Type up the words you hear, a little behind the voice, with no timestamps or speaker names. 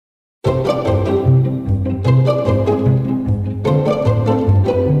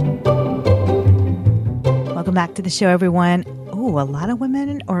Welcome back to the show, everyone. Ooh, a lot of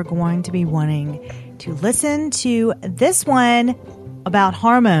women are going to be wanting to listen to this one about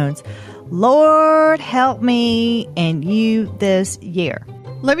hormones. Lord help me and you this year.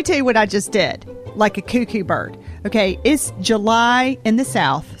 Let me tell you what I just did, like a cuckoo bird. Okay, it's July in the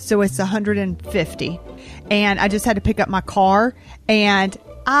South, so it's 150. And I just had to pick up my car, and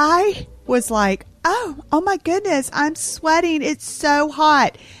I was like, oh my goodness, I'm sweating. It's so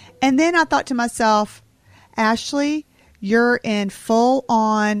hot. And then I thought to myself, Ashley, you're in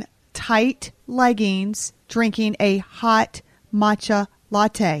full-on tight leggings drinking a hot matcha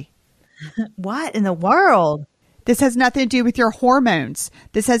latte. What in the world? This has nothing to do with your hormones.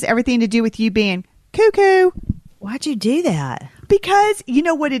 This has everything to do with you being cuckoo. Why'd you do that? Because you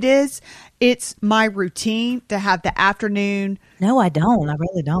know what it is? It's my routine to have the afternoon. No, I don't. I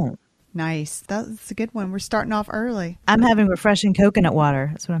really don't. Nice. That's a good one. We're starting off early. I'm having refreshing coconut water.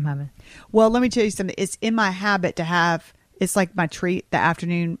 That's what I'm having. Well, let me tell you something. It's in my habit to have, it's like my treat, the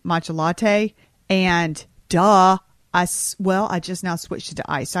afternoon matcha latte. And I just now switched it to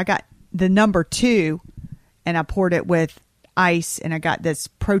ice. So I got the number 2 and I poured it with ice, and I got this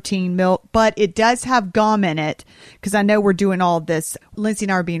protein milk, but it does have gum in it because I know we're doing all this. Lindsay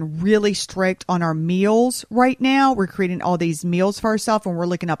and I are being really strict on our meals right now. We're creating all these meals for ourselves, and we're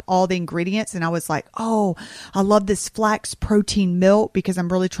looking up all the ingredients. And I was like, oh, I love this flax protein milk because I'm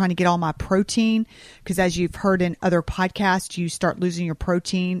really trying to get all my protein. Because as you've heard in other podcasts, you start losing your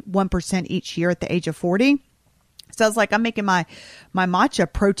protein 1% each year at the age of 40. So I was like, I'm making my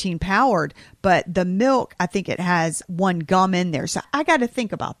matcha protein powered, but the milk, I think it has 1 gum in there. So I got to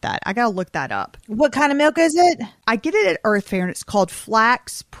think about that. I got to look that up. What kind of milk is it? I get it at Earth Fair, and it's called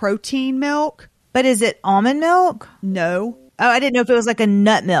flax protein milk. But is it almond milk? No. Oh, I didn't know if it was like a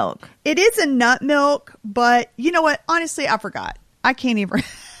nut milk. It is a nut milk, but you know what? Honestly, I forgot. I can't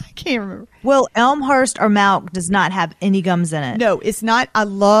remember. Well, Elmhurst or Malk does not have any gums in it. No, it's not. I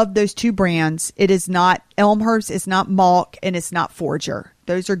love those 2 brands. It is not Elmhurst, it's not Malk, and it's not Forger.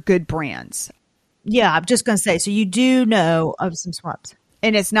 Those are good brands. Yeah, I'm just going to say, so you do know of some swaps.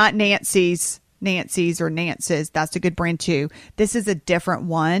 And it's not Nancy's or Nance's. That's a good brand too. This is a different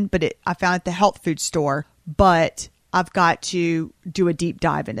one, but I found it at the health food store, but I've got to do a deep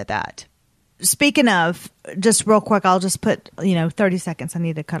dive into that. Speaking of, just real quick, I'll just put, 30 seconds. I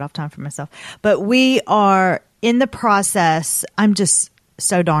need to cut off time for myself. But we are in the process. I'm just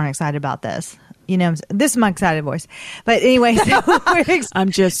so darn excited about this. This is my excited voice. But anyway, I'm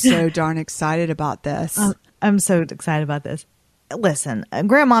just so darn excited about this. I'm so excited about this. Listen,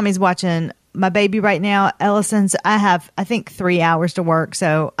 Grandmommy's watching my baby right now. Ellison's, I have, I think, 3 hours to work.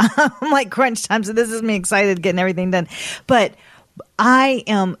 So I'm like crunch time. So this is me excited getting everything done. But I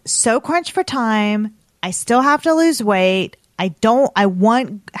am so crunched for time. I still have to lose weight. I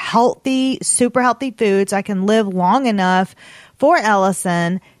want healthy, super healthy foods. I can live long enough for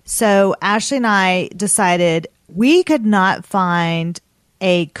Ellison. So Ashley and I decided we could not find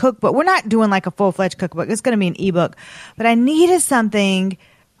a cookbook. We're not doing like a full-fledged cookbook. It's going to be an ebook. But I needed something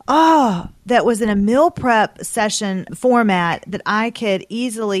that was in a meal prep session format that I could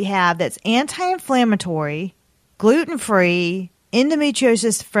easily have that's anti-inflammatory, gluten-free,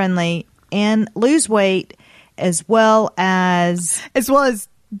 endometriosis friendly, and lose weight as well as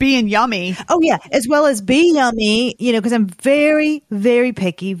being yummy. Oh yeah, as well as be yummy, because I'm very, very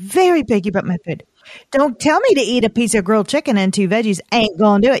picky about my food. Don't tell me to eat a piece of grilled chicken and 2 veggies. Ain't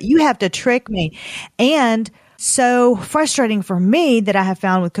gonna do it. You have to trick me. And so frustrating for me that I have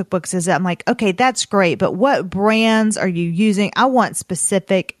found with cookbooks is that I'm like, okay, that's great, but what brands are you using? I want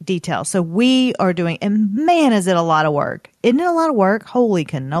specific details. So we are doing, and man, is it a lot of work. Isn't it a lot of work? Holy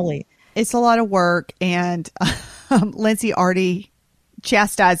cannoli. It's a lot of work. And Lindsay already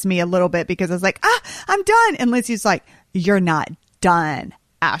chastised me a little bit because I was like, I'm done. And Lindsay's like, you're not done,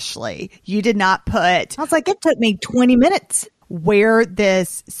 Ashley. You did not put. I was like, it took me 20 minutes. Where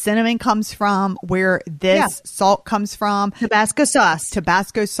this cinnamon comes from, where this salt comes from. Tabasco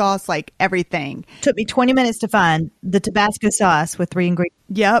sauce, like everything. Took me 20 minutes to find the Tabasco sauce with 3 ingredients.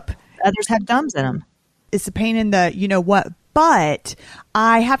 Yep. Others have gums in them. It's a pain in the, but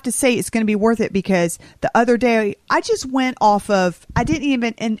I have to say it's going to be worth it because the other day I just went off of,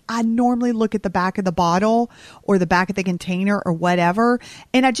 and I normally look at the back of the bottle or the back of the container or whatever.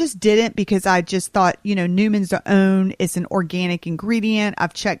 And I just didn't because I just thought, Newman's Own is an organic ingredient.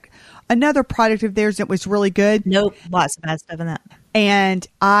 I've checked another product of theirs that was really good. Nope. Lots of bad stuff in that. And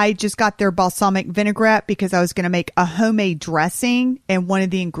I just got their balsamic vinaigrette because I was going to make a homemade dressing. And one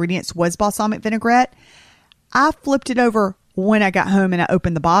of the ingredients was balsamic vinaigrette. I flipped it over when I got home and I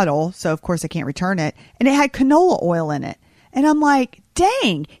opened the bottle. So, of course, I can't return it. And it had canola oil in it. And I'm like,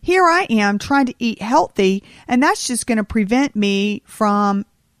 dang, here I am trying to eat healthy, and that's just going to prevent me from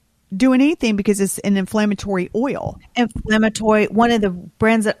doing anything because it's an inflammatory oil. Inflammatory. One of the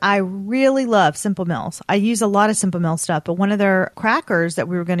brands that I really love, Simple Mills. I use a lot of Simple Mills stuff, but one of their crackers that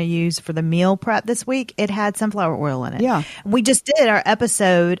we were going to use for the meal prep this week, it had sunflower oil in it. Yeah. We just did our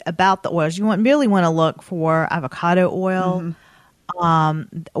episode about the oils. You really want to look for avocado oil,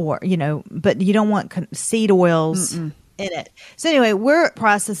 or, but you don't want seed oils in it. So anyway, we're in the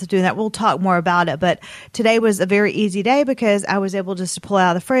process of doing that. We'll talk more about it, but today was a very easy day because I was able just to pull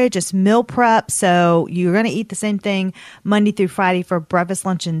out of the fridge, just meal prep. So you're going to eat the same thing Monday through Friday for breakfast,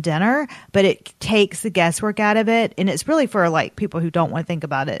 lunch, and dinner, but it takes the guesswork out of it. And it's really for like people who don't want to think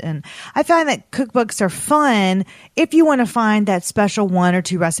about it. And I find that cookbooks are fun if you want to find that special 1 or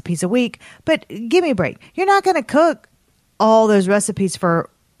 2 recipes a week, but give me a break. You're not going to cook all those recipes for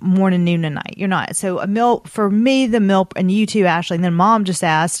morning, noon, and night. You're not. So a meal for me, the meal, and you too, Ashley. And then Mom just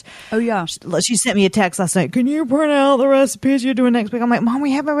asked. Oh yeah, she sent me a text last night. Can you print out the recipes you're doing next week? I'm like, Mom,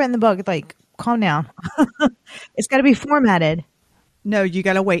 we haven't written the book. It's like, calm down. It's got to be formatted. No, you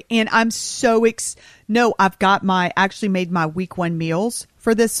got to wait. And I'm so I've got actually made my week 1 meals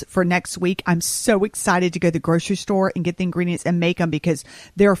for next week. I'm so excited to go to the grocery store and get the ingredients and make them because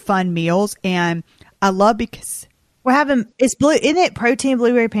they're fun meals. And I love because we're having, isn't it protein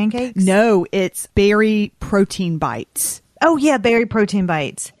blueberry pancakes? No, it's berry protein bites. Oh yeah, berry protein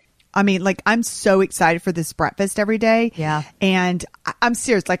bites. I mean, like, I'm so excited for this breakfast every day. Yeah. And I'm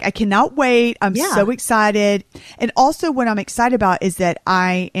serious. Like, I cannot wait. I'm so excited. And also what I'm excited about is that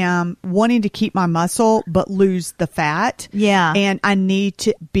I am wanting to keep my muscle, but lose the fat. Yeah. And I need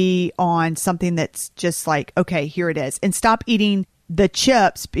to be on something that's just like, okay, here it is. And stop eating the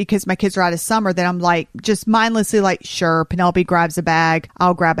chips because my kids are out of summer. Then I'm like, just mindlessly like, sure, Penelope grabs a bag.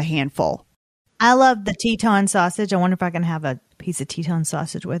 I'll grab a handful. I love the Teton sausage. I wonder if I can have a piece of Teton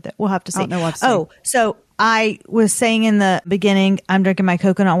sausage with it. We'll have to see. So I was saying in the beginning, I'm drinking my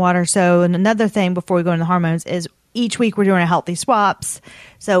coconut water. So another thing before we go into the hormones is each week we're doing a healthy swaps.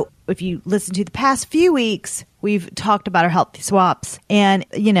 So if you listen to the past few weeks, we've talked about our healthy swaps and,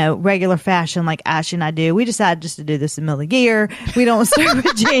 regular fashion like Ash and I do. We decided just to do this in the middle of the year. We don't start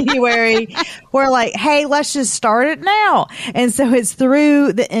with January. We're like, hey, let's just start it now. And so it's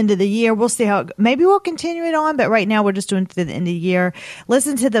through the end of the year. We'll see how, maybe we'll continue it on, but right now we're just doing through the end of the year.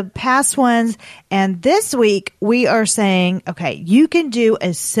 Listen to the past ones. And this week we are saying, okay, you can do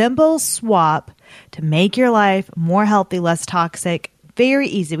a simple swap to make your life more healthy, less toxic. Very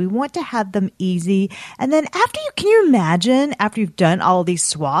easy. We want to have them easy. And then can you imagine after you've done all of these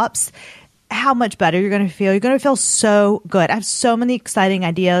swaps, how much better you're going to feel? You're going to feel so good. I have so many exciting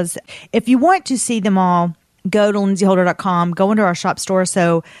ideas. If you want to see them all, go to lindsayholder.com, go into our shop store.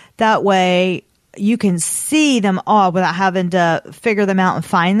 So that way you can see them all without having to figure them out and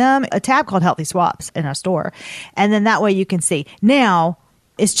find them. A tab called Healthy Swaps in our store. And then that way you can see. Now,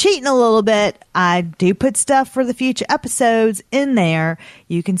 it's cheating a little bit. I do put stuff for the future episodes in there.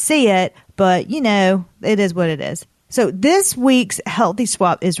 You can see it, but it is what it is. So this week's healthy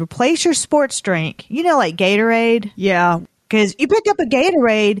swap is replace your sports drink. Like Gatorade. Yeah. Because you pick up a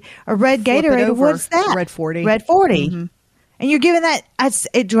Gatorade, a red Gatorade. What's that? Red 40. Red 40. Mm-hmm. And you're giving that,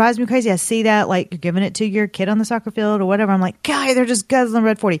 it drives me crazy. I see that, like, you're giving it to your kid on the soccer field or whatever. I'm like, God, they're just guzzling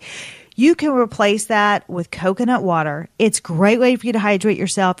Red 40. You can replace that with coconut water. It's a great way for you to hydrate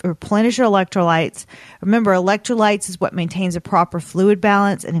yourself, replenish your electrolytes. Remember, electrolytes is what maintains a proper fluid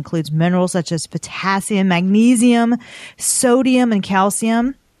balance and includes minerals such as potassium, magnesium, sodium, and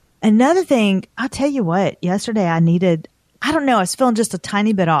calcium. Another thing, I'll tell you what, yesterday I was feeling just a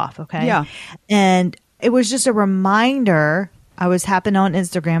tiny bit off, okay? Yeah. And it was just a reminder. I was happening on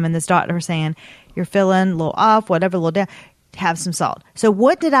Instagram and this doctor was saying, you're feeling a little off, whatever, a little down. Have some salt. So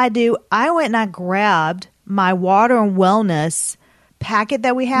what did I do? I went and I grabbed my Water and Wellness packet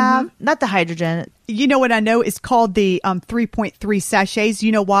that we have, not the hydrogen. You know what I know? It's called the 3.3 sachets.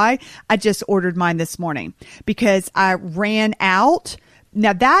 You know why? I just ordered mine this morning because I ran out.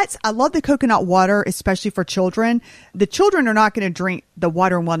 Now I love the coconut water, especially for children. The children are not going to drink the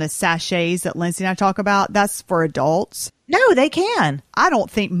Water and Wellness sachets that Lindsay and I talk about. That's for adults. No, they can. I don't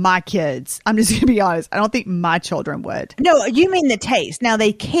think my kids, I'm just going to be honest, I don't think my children would. No, you mean the taste. Now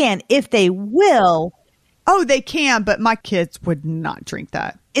they can if they will. Oh, they can, but my kids would not drink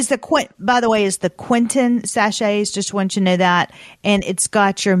that. By the way, it's the Quentin sachets. Just want you to know that. And it's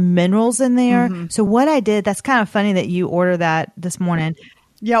got your minerals in there. Mm-hmm. So what I did, that's kind of funny that you order that this morning.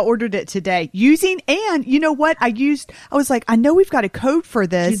 Yeah, I ordered it today and you know what? I was like, I know we've got a code for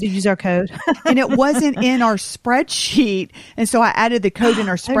this. Did you use our code? And it wasn't in our spreadsheet. And so I added the code in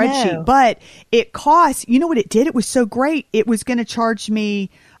our spreadsheet, no. but it cost, you know what it did? It was so great. It was going to charge me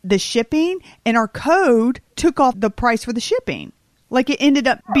the shipping, and our code took off the price for the shipping. Like it ended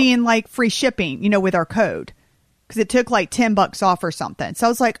up being like free shipping, with our code. Because it took like $10 off or something. So I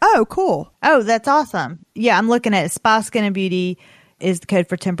was like, oh, cool. Oh, that's awesome. Yeah, I'm looking at Spa Skin and Beauty is the code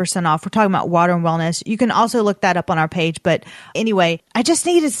for 10% off. We're talking about water and wellness. You can also look that up on our page. But anyway, I just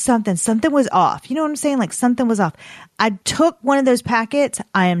needed something. Something was off. You know what I'm saying? Like something was off. I took one of those packets.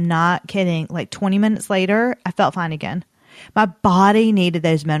 I am not kidding. Like 20 minutes later, I felt fine again. My body needed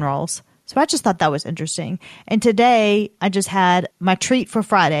those minerals. So I just thought that was interesting. And today I just had my treat for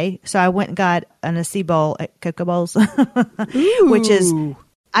Friday. So I went and got an acai bowl at Cocoa Bowls, which is,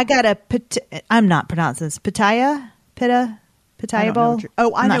 I got I'm not pronouncing this, pitaya bowl.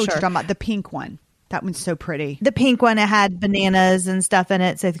 I know what you're talking about. The pink one. That one's so pretty. The pink one, it had bananas and stuff in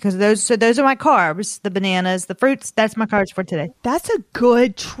it. So because those are my carbs, the bananas, the fruits. That's my carbs for today. That's a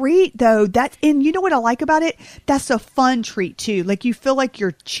good treat though. And you know what I like about it? That's a fun treat too. Like you feel like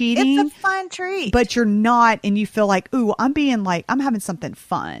you're cheating. It's a fun treat. But you're not, and you feel like, ooh, I'm having something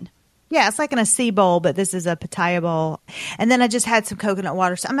fun. Yeah, it's like an acai bowl, but this is a pitaya bowl. And then I just had some coconut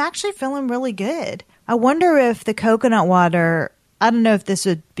water. So I'm actually feeling really good. I wonder if the coconut water, I don't know if this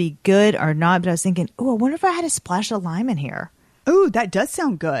would be good or not, but I was thinking, oh, I wonder if I had a splash of lime in here. Ooh, that does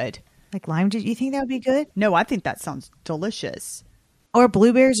sound good. Like lime, do you think that would be good? No, I think that sounds delicious. Or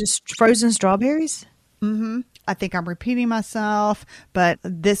blueberries or frozen strawberries? Mm-hmm. I think I'm repeating myself, but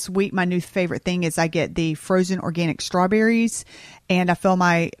this week my new favorite thing is I get the frozen organic strawberries and I fill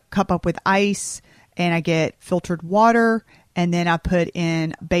my cup up with ice and I get filtered water and then I put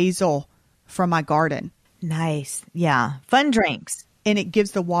in basil from my garden. Nice. Yeah. Fun drinks. And it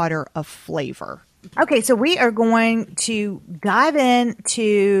gives the water a flavor. Okay, so we are going to dive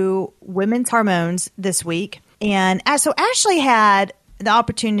into women's hormones this week. And so Ashley had the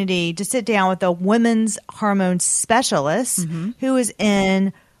opportunity to sit down with a women's hormone specialist who is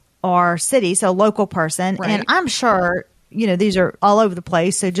in our city, so a local person. Right. And I'm sure, these are all over the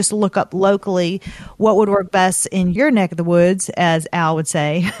place. So just look up locally what would work best in your neck of the woods, as Al would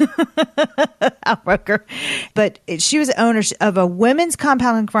say. Al Roker. But she was the owner of a women's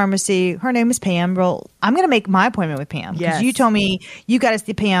compounding pharmacy. Her name is Pam. Well, I'm going to make my appointment with Pam because you told me you got to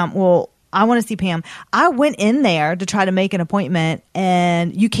see Pam. Well, I want to see Pam. I went in there to try to make an appointment,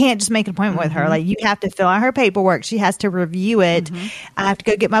 and you can't just make an appointment with her. Like you have to fill out her paperwork. She has to review it. I have to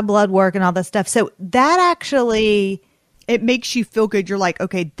go get my blood work and all that stuff. So that actually, it makes you feel good. You're like,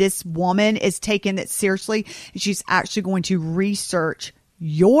 okay, this woman is taking it seriously. And she's actually going to research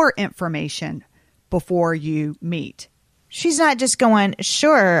your information before you meet. She's not just going,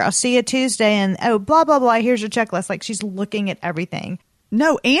 sure, I'll see you Tuesday and blah, blah, blah. Here's your checklist. Like she's looking at everything.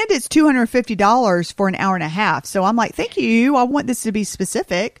 No, and it's $250 for an hour and a half. So I'm like, thank you. I want this to be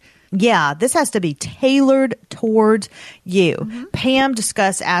specific. Yeah, this has to be tailored towards you. Pam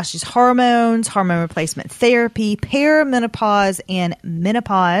discussed Ashley's hormones, hormone replacement therapy, perimenopause, and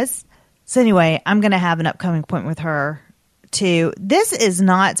menopause. So anyway, I'm going to have an upcoming appointment with her too. This is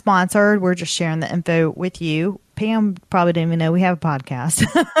not sponsored. We're just sharing the info with you. Pam probably didn't even know we have a podcast.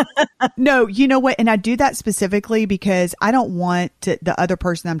 No, you know what? And I do that specifically because I don't want the other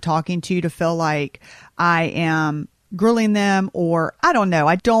person I'm talking to feel like I am grilling them or I don't know.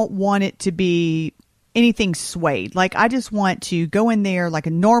 I don't want it to be anything swayed. Like I just want to go in there like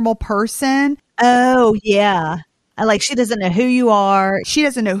a normal person. Oh, yeah. Like she doesn't know who you are. She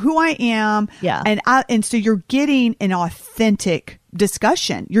doesn't know who I am. Yeah. And so you're getting an authentic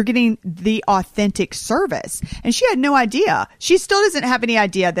discussion. You're getting the authentic service. And she had no idea. She still doesn't have any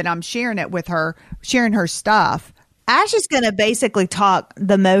idea that I'm sharing it with her, sharing her stuff. Ashley's going to basically talk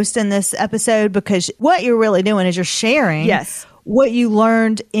the most in this episode because what you're really doing is you're sharing what you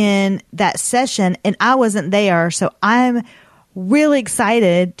learned in that session. And I wasn't there. So I'm really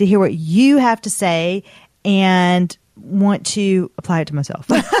excited to hear what you have to say and want to apply it to myself.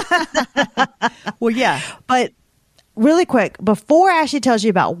 Well, yeah. But really quick, before Ashley tells you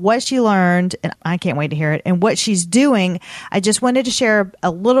about what she learned, and I can't wait to hear it, and what she's doing, I just wanted to share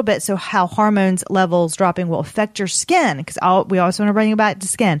a little bit so how hormones levels dropping will affect your skin, because we also want to bring it back to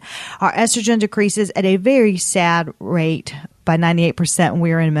skin. Our estrogen decreases at a very sad rate by 98% when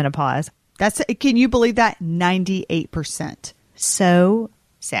we are in menopause. Can you believe that? 98%. So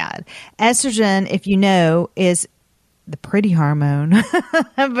sad. Estrogen, if you know, is the pretty hormone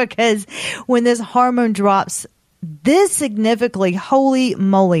because when this hormone drops this significantly, holy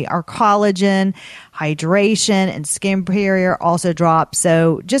moly, our collagen, hydration, and skin barrier also drops.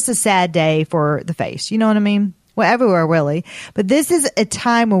 So just a sad day for the face. You know what I mean? Well, everywhere really. But this is a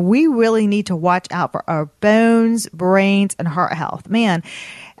time where we really need to watch out for our bones, brains, and heart health. Man,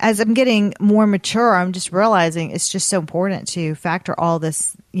 as I'm getting more mature, I'm just realizing it's just so important to factor all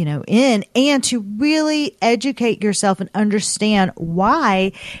this, in, and to really educate yourself and understand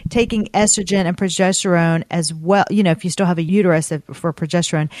why taking estrogen and progesterone as well, if you still have a uterus for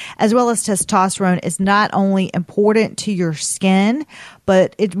progesterone, as well as testosterone, is not only important to your skin,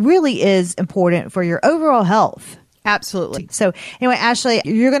 but it really is important for your overall health. Absolutely. So anyway, Ashley,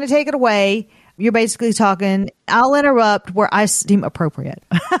 you're going to take it away. You're basically talking, I'll interrupt where I deem appropriate.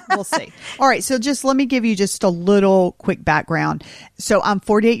 We'll see. All right. So just let me give you just a little quick background. So I'm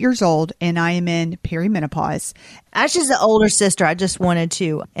 48 years old and I am in perimenopause. Ashley's the older sister. I just wanted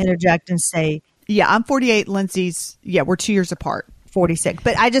to interject and say. Yeah, I'm 48. Lindsay's, we're 2 years apart. 46.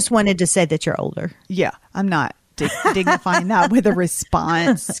 But I just wanted to say that you're older. Yeah, I'm not dignifying that with a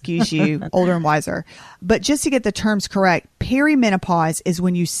response. Excuse you, older and wiser. But just to get the terms correct, perimenopause is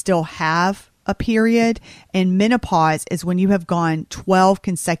when you still have a period, and menopause is when you have gone 12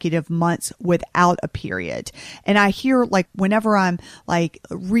 consecutive months without a period. And I hear, like, whenever I'm like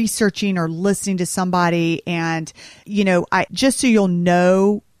researching or listening to somebody, and I just, so you'll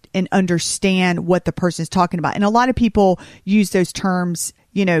know and understand what the person is talking about. And a lot of people use those terms,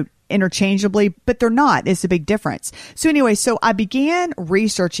 interchangeably, but they're not. It's a big difference. So anyway, so I began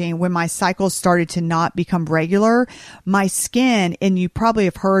researching when my cycles started to not become regular. My skin, and you probably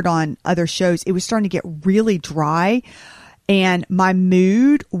have heard on other shows, it was starting to get really dry, and my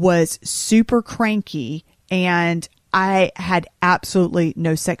mood was super cranky, and I had absolutely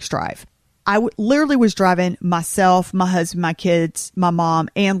no sex drive. I literally was driving myself, my husband, my kids, my mom,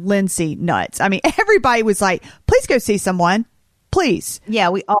 and Lindsay nuts. I mean, everybody was like, please go see someone. Please. Yeah,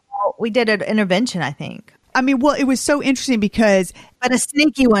 we did an intervention, I think. I mean, well, it was so interesting because... But a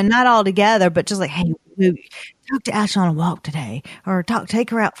sneaky one, not all together, but just like, hey, talk to Ash on a walk today, or take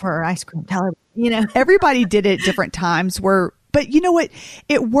her out for her ice cream. Tell her, Everybody did it at different times but you know what?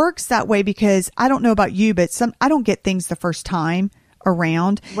 It works that way because I don't know about you, but I don't get things the first time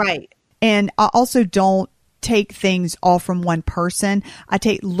around. Right. And I also don't take things all from one person. I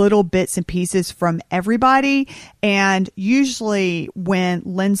take little bits and pieces from everybody. And usually when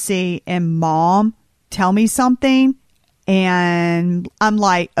Lindsay and Mom tell me something and I'm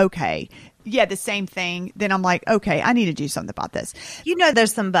like, okay, yeah, the same thing, then I'm like, okay, I need to do something about this.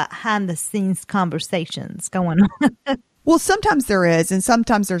 There's some behind the scenes conversations going on. Well, sometimes there is and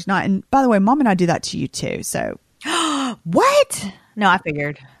sometimes there's not. And by the way, Mom and I do that to you too. So what? No, I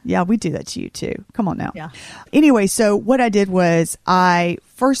figured. Yeah, we do that to you too. Come on now. Yeah. Anyway, so what I did was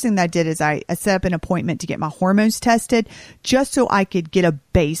first thing that I did is I set up an appointment to get my hormones tested just so I could get a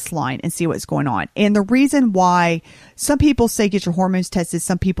baseline and see what's going on. And the reason why some people say get your hormones tested,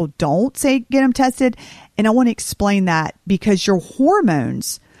 some people don't say get them tested. And I want to explain that because your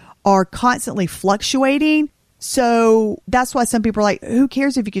hormones are constantly fluctuating. So that's why some people are like, who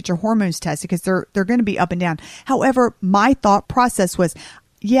cares if you get your hormones tested? Because they're going to be up and down. However, my thought process was,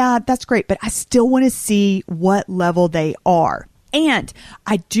 yeah, that's great, but I still want to see what level they are. And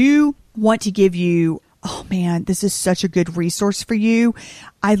I do want to give you, oh man, this is such a good resource for you.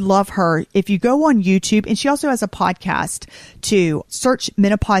 I love her. If you go on YouTube, and she also has a podcast too, search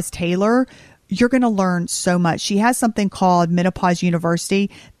Menopause Taylor. You're going to learn so much. She has something called Menopause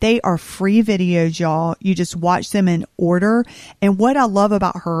University. They are free videos, y'all. You just watch them in order. And what I love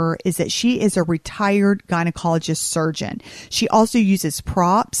about her is that she is a retired gynecologist surgeon. She also uses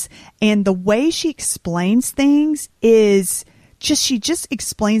props. And the way she explains things is she just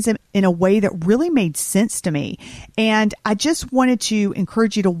explains them in a way that really made sense to me. And I just wanted to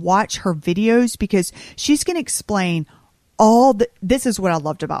encourage you to watch her videos because she's going to explain this is what I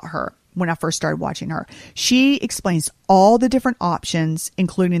loved about her. When I first started watching her, she explains all the different options,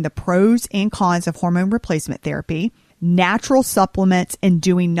 including the pros and cons of hormone replacement therapy, natural supplements, and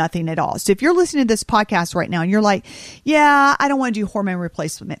doing nothing at all. So if you're listening to this podcast right now and you're like, yeah, I don't want to do hormone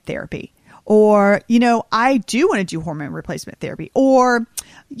replacement therapy, or, I do want to do hormone replacement therapy, or,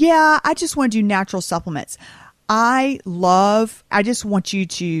 yeah, I just want to do natural supplements. I just want you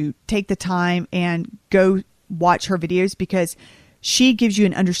to take the time and go watch her videos because she gives you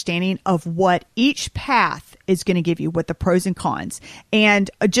an understanding of what each path is going to give you, what the pros and cons. And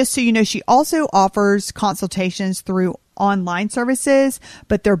just so you know, she also offers consultations through online services,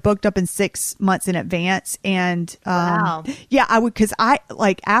 but they're booked up in 6 months in advance. And wow. Yeah, I would, because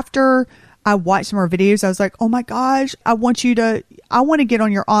after I watched some of her videos, I was like, oh my gosh, I want to get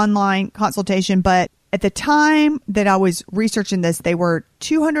on your online consultation, but at the time that I was researching this, they were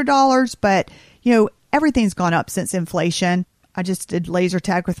 $200, but everything's gone up since inflation. I just did laser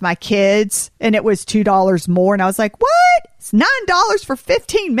tag with my kids and it was $2 more. And I was like, what? It's $9 for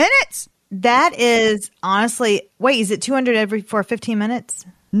 15 minutes? That is honestly, wait, is it 200 for 15 minutes?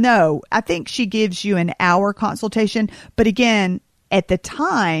 No, I think she gives you an hour consultation. But again, at the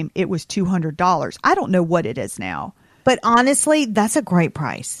time, it was $200. I don't know what it is now. But honestly, that's a great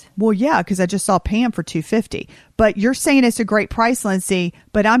price. Well, yeah, because I just saw Pam for $250. But you're saying it's a great price, Lindsay.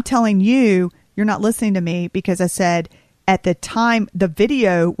 But I'm telling you, you're not listening to me because I said at the time the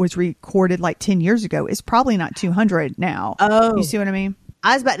video was recorded like 10 years ago. It's probably not $200 now. Oh. You see what I mean?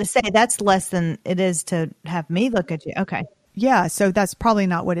 I was about to say that's less than it is to have me look at you. Okay. Yeah, so that's probably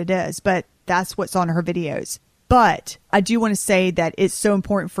not what it is, but that's what's on her videos. But I do want to say that it's so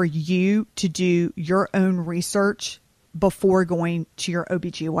important for you to do your own research before going to your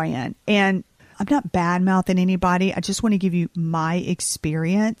OBGYN. And I'm not bad-mouthing anybody. I just want to give you my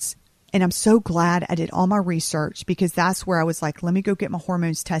experience. And I'm so glad I did all my research because that's where I was like, let me go get my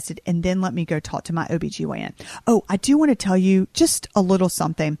hormones tested and then let me go talk to my OBGYN. Oh, I do want to tell you just a little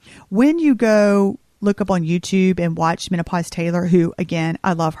something. When you go look up on YouTube and watch Menopause Taylor, who, again,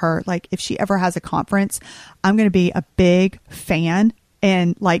 I love her. Like, if she ever has a conference, I'm going to be a big fan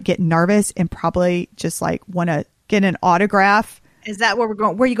and like get nervous and probably just like want to get an autograph. Is that where we're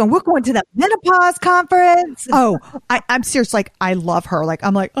going? Where are you going? We're going to the Menopause conference. Oh, I'm serious. Like, I love her. Like,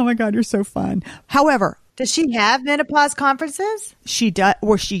 I'm like, oh my God, you're so fun. However, does she have menopause conferences? She does,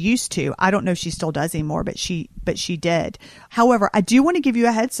 or she used to. I don't know if she still does anymore, but she did. However, I do want to give you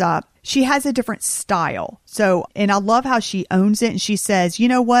a heads up. She has a different style. So, and I love how she owns it. And she says, you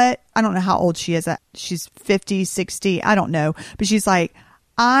know what? I don't know how old she is. She's 50, 60. I don't know. But she's like,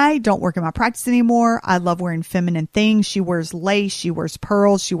 I don't work in my practice anymore. I love wearing feminine things. She wears lace. She wears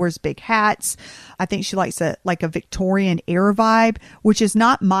pearls. She wears big hats. I think she likes a Victorian era vibe, which is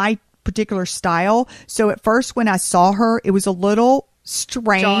not my particular style. So at first when I saw her, it was a little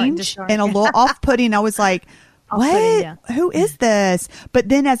strange and a little off-putting. I was like, what? Yeah. Who is this? But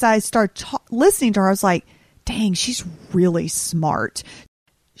then as I started listening to her, I was like, dang, she's really smart.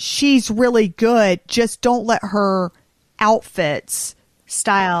 She's really good. Just don't let her outfit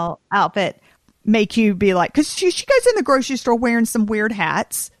make you be like, because she goes in the grocery store wearing some weird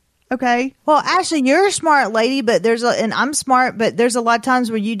hats. Okay. Well, Ashley, you're a smart lady, but and I'm smart, but there's a lot of times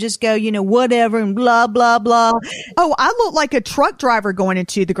where you just go, whatever and blah, blah, blah. Oh, I look like a truck driver going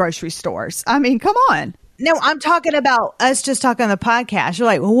into the grocery stores. I mean, come on. No, I'm talking about us just talking on the podcast. You're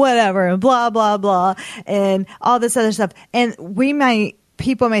like, well, whatever and blah, blah, blah and all this other stuff. And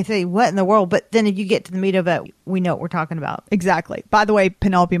people may say, what in the world? But then if you get to the meat of it, we know what we're talking about. Exactly. By the way,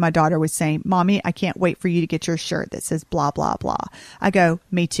 Penelope, my daughter, was saying, Mommy, I can't wait for you to get your shirt that says blah, blah, blah. I go,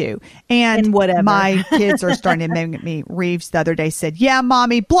 me too. And whatever. My kids are starting to make me. Reeves the other day said, yeah,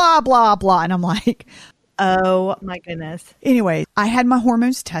 Mommy, blah, blah, blah. And I'm like, oh my goodness. Anyway, I had my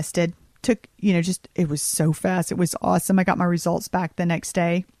hormones tested. Took, it was so fast. It was awesome. I got my results back the next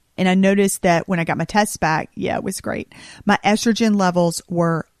day. And I noticed that when I got my tests back, yeah, it was great. My estrogen levels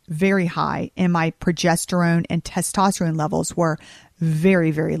were very high and my progesterone and testosterone levels were very,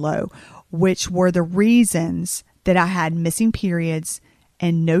 very low, which were the reasons that I had missing periods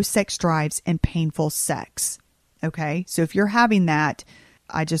and no sex drives and painful sex. Okay. So if you're having that,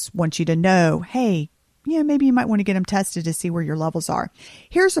 I just want you to know, hey, maybe you might want to get them tested to see where your levels are.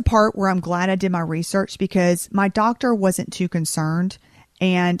 Here's the part where I'm glad I did my research because my doctor wasn't too concerned.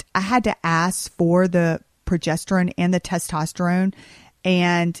 And I had to ask for the progesterone and the testosterone.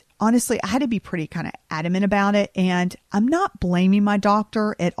 And honestly, I had to be pretty kind of adamant about it. And I'm not blaming my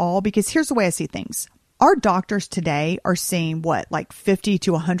doctor at all because here's the way I see things. Our doctors today are seeing like 50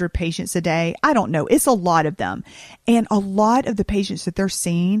 to 100 patients a day. I don't know. It's a lot of them. And a lot of the patients that they're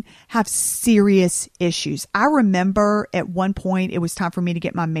seeing have serious issues. I remember at one point it was time for me to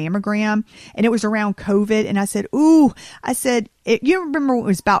get my mammogram and it was around COVID. And I said, you remember when it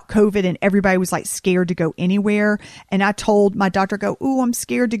was about COVID and everybody was like scared to go anywhere. And I told my doctor, I'm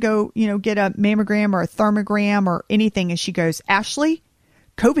scared to go, get a mammogram or a thermogram or anything. And she goes, Ashley,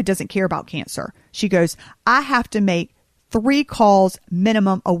 COVID doesn't care about cancer. She goes, I have to make 3 calls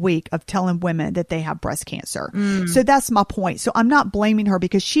minimum a week of telling women that they have breast cancer. So that's my point. So I'm not blaming her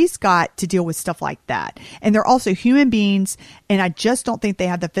because she's got to deal with stuff like that. And they're also human beings. And I just don't think they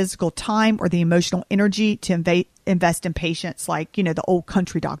have the physical time or the emotional energy to invest in patients like, the old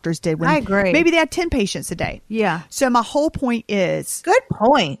country doctors did. When I agree. Maybe they had 10 patients a day. Yeah. So my whole point is. Good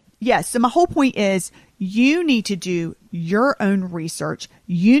point. Yes. So my whole point is you need to do your own research.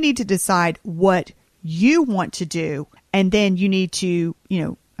 You need to decide what you want to do. And then you need to,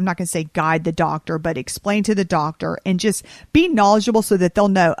 I'm not going to say guide the doctor, but explain to the doctor and just be knowledgeable so that they'll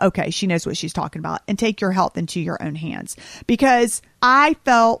know, okay, she knows what she's talking about, and take your health into your own hands. Because I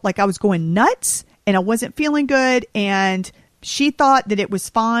felt like I was going nuts and I wasn't feeling good, and she thought that it was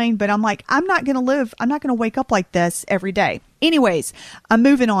fine, but I'm like, I'm not going to wake up like this every day. Anyways, I'm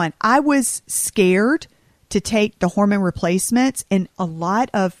moving on. I was scared to take the hormone replacements, and a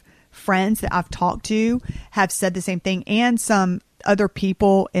lot of friends that I've talked to have said the same thing, and some other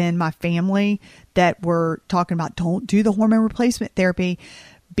people in my family that were talking about, don't do the hormone replacement therapy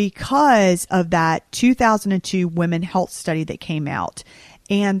because of that 2002 women health study that came out.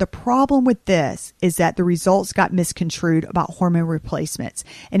 And the problem with this is that the results got misconstrued about hormone replacements.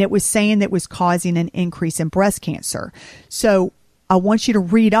 And it was saying that it was causing an increase in breast cancer. So I want you to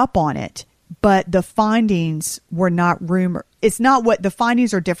read up on it, but the findings were not rumor. It's not what the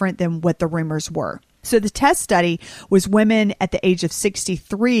findings are different than what the rumors were. So the test study was women at the age of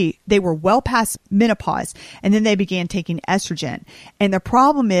 63. They were well past menopause, and then they began taking estrogen. And the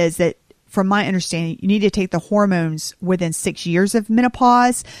problem is that, from my understanding, you need to take the hormones within 6 years of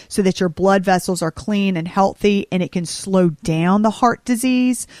menopause so that your blood vessels are clean and healthy, and it can slow down the heart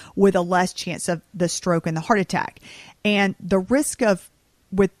disease with a less chance of the stroke and the heart attack. And the risk of,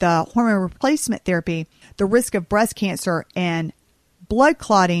 with the hormone replacement therapy, the risk of breast cancer and blood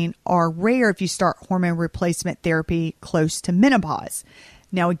clotting are rare if you start hormone replacement therapy close to menopause.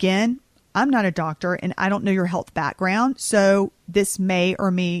 Now, again, I'm not a doctor and I don't know your health background, so this may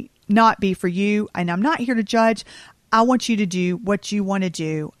or may not be for you, and I'm not here to judge. I want you to do what you want to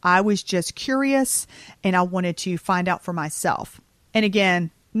do. I was just curious and I wanted to find out for myself. And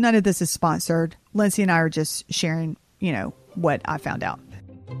again, none of this is sponsored. Lindsay and I are just sharing, what I found out.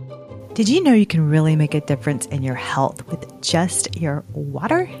 Did you know you can really make a difference in your health with just your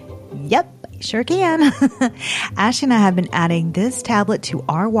water? Yep. Sure can. Ashley and I have been adding this tablet to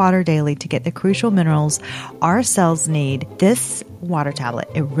our water daily to get the crucial minerals our cells need. This water tablet,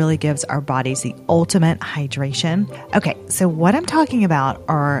 it really gives our bodies the ultimate hydration. Okay, so what I'm talking about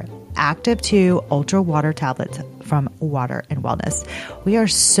are Active 2 Ultra Water Tablets from Water and Wellness. We are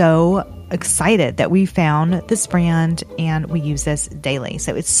so excited that we found this brand and we use this daily.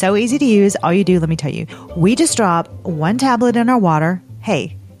 So it's so easy to use. All you do, let me tell you, we just drop one tablet in our water.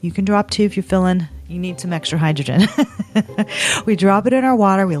 Hey, you can drop two if you're feeling you need some extra hydrogen. We drop it in our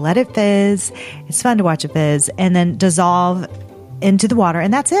water. We let it fizz. It's fun to watch it fizz, and then dissolve into the water.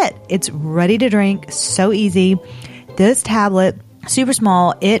 And that's it. It's ready to drink. So easy. This tablet, super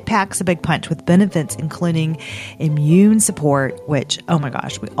small. It packs a big punch with benefits, including immune support, which, oh my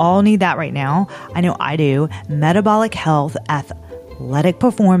gosh, we all need that right now. I know I do. Metabolic health, athletic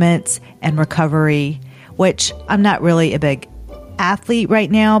performance, and recovery, which I'm not really a big athlete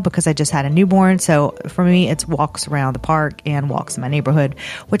right now because I just had a newborn. So for me, it's walks around the park and walks in my neighborhood,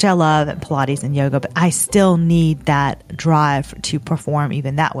 which I love, and Pilates and yoga, but I still need that drive to perform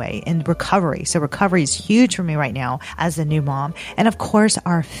even that way, and recovery. So recovery is huge for me right now as a new mom. And of course,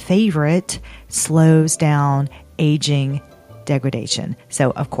 our favorite, slows down aging degradation.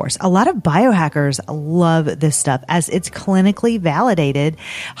 So of course, a lot of biohackers love this stuff as it's clinically validated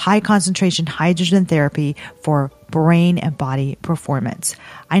high concentration hydrogen therapy for brain and body performance.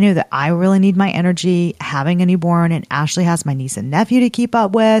 I know that I really need my energy having a newborn, and Ashley has my niece and nephew to keep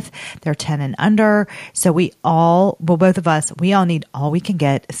up with. They're 10 and under. So both of us, we all need all we can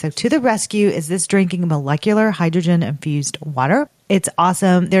get. So to the rescue is this drinking molecular hydrogen infused water. It's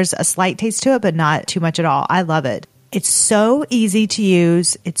awesome. There's a slight taste to it, but not too much at all. I love it. It's so easy to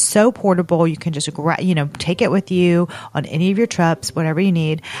use. It's so portable. You can just, take it with you on any of your trips, whatever you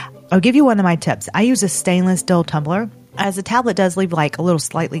need. I'll give you one of my tips. I use a stainless steel tumbler, as the tablet does leave like a little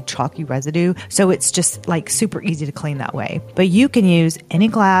slightly chalky residue. So it's just like super easy to clean that way. But you can use any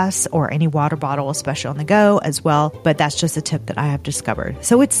glass or any water bottle, especially on the go as well. But that's just a tip that I have discovered.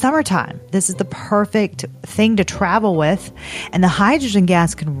 So it's summertime. This is the perfect thing to travel with. And the hydrogen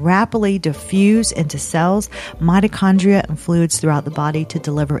gas can rapidly diffuse into cells, mitochondria, and fluids throughout the body to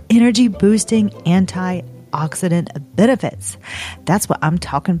deliver energy boosting antioxidant benefits. That's what I'm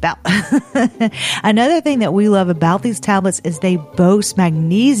talking about. Another thing that we love about these tablets is they boast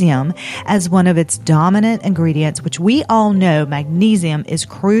magnesium as one of its dominant ingredients, which we all know magnesium is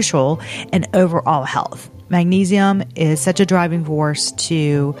crucial in overall health. Magnesium is such a driving force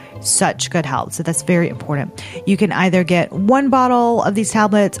to such good health. So that's very important. You can either get one bottle of these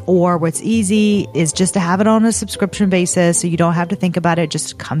tablets, or what's easy is just to have it on a subscription basis. So you don't have to think about it. It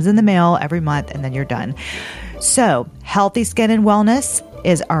just comes in the mail every month and then you're done. So healthy skin and wellness,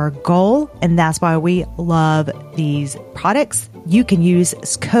 is our goal, and that's why we love these products. You can use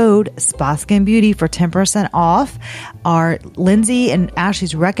code Spa Skin Beauty for 10% off our Lindsay and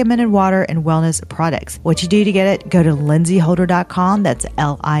Ashley's recommended water and wellness products. What you do to get it, go to lindsayholder.com. That's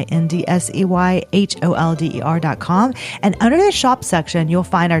LINDSEYHOLDER.com. And under the shop section, you'll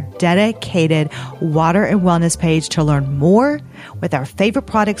find our dedicated water and wellness page to learn more with our favorite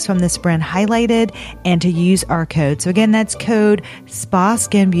products from this brand highlighted and to use our code. So again, that's code Spa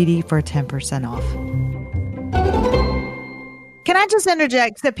Skin Beauty for 10% off. Can I just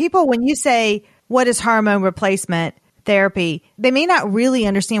interject? So people, when you say, what is hormone replacement therapy, they may not really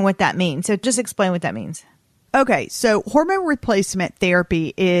understand what that means. So just explain what that means. Okay, so hormone replacement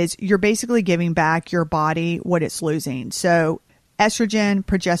therapy is you're basically giving back your body what it's losing. So estrogen,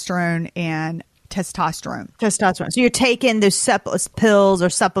 progesterone, and testosterone. So you're taking those pills or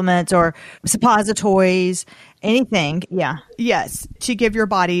supplements or suppositories, anything. Yeah. Yes, to give your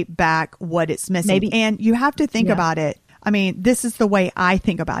body back what it's missing. Maybe. And you have to think about it. I mean, this is the way I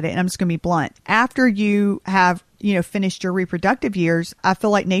think about it, and I'm just going to be blunt. After you have, finished your reproductive years, I feel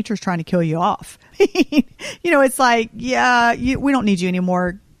like nature's trying to kill you off. It's like, we don't need you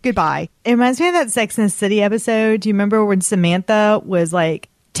anymore. Goodbye. It reminds me of that Sex and the City episode. Do you remember when Samantha was like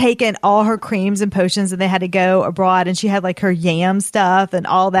taking all her creams and potions and they had to go abroad and she had like her yam stuff and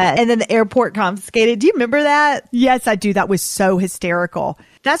all that, and then the airport confiscated? Do you remember that? Yes, I do. That was so hysterical.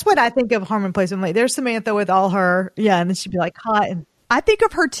 That's what I think of hormone replacement. Like, there's Samantha with all her, and then she'd be like hot. And I think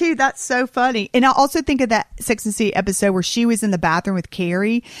of her too. That's so funny. And I also think of that Sex and the City episode where she was in the bathroom with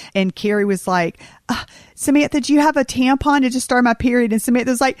Carrie, and Carrie was like, Samantha, do you have a tampon to just start my period? And Samantha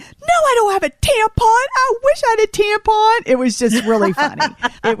was like, no, I don't have a tampon. I wish I had a tampon. It was just really funny.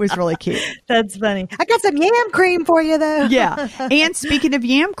 It was really cute. That's funny. I got some yam cream for you though. Yeah. And speaking of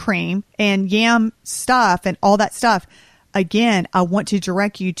yam cream and yam stuff and all that stuff, again, I want to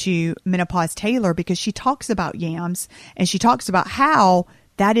direct you to Menopause Taylor because she talks about yams and she talks about how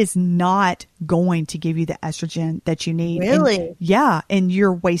that is not going to give you the estrogen that you need. Really? And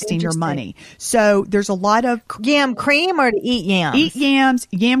you're wasting your money. So there's a lot of yam cream or to eat yams. Eat yams,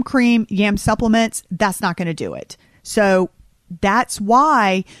 yam cream, yam supplements. That's not going to do it. So that's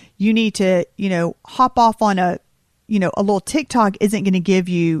why you need to, hop off on a little TikTok isn't going to give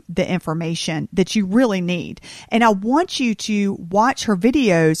you the information that you really need. And I want you to watch her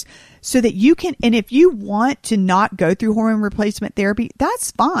videos so that you can, and if you want to not go through hormone replacement therapy,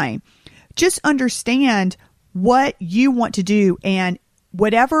 that's fine. Just understand what you want to do, and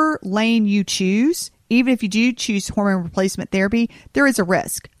whatever lane you choose, even if you do choose hormone replacement therapy, there is a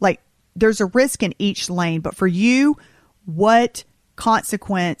risk. Like, there's a risk in each lane, but for you, what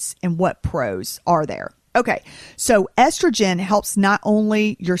consequence and what pros are there? Okay, so estrogen helps not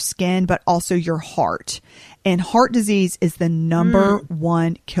only your skin, but also your heart. And heart disease is the number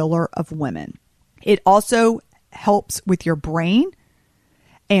one killer of women. It also helps with your brain,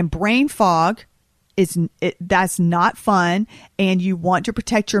 and brain fog that's not fun. And you want to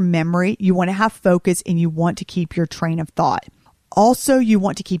protect your memory. You want to have focus, and you want to keep your train of thought. Also, you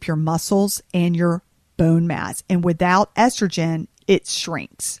want to keep your muscles and your bone mass. And without estrogen, it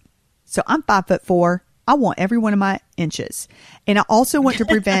shrinks. So I'm 5'4". I want every one of my inches. And I also want to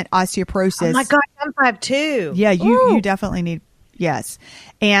prevent osteoporosis. Oh my God, I'm 5'2". Yeah, you definitely need, yes.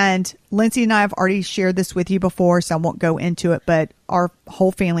 And Lindsay and I have already shared this with you before, so I won't go into it, but our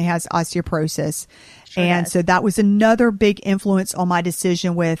whole family has osteoporosis. Sure and does. So that was another big influence on my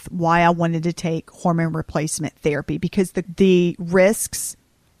decision with why I wanted to take hormone replacement therapy, because the risks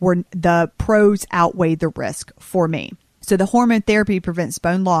the pros outweighed the risk for me. So the hormone therapy prevents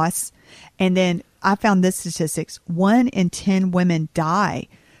bone loss. And then I found this statistics: 1 in 10 women die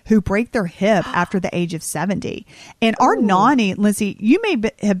who break their hip after the age of 70. And our nanny, Lindsay, you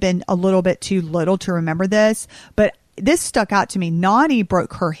may have been a little bit too little to remember this, but this stuck out to me. Nani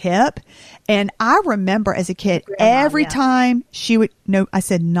broke her hip. And I remember as a kid, every time she would, no, I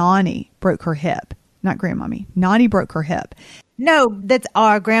said Nani broke her hip, not grandmommy. Nani broke her hip. No, that's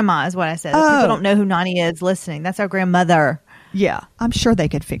our grandma is what I said. People don't know who Nani is listening. That's our grandmother. Yeah, I'm sure they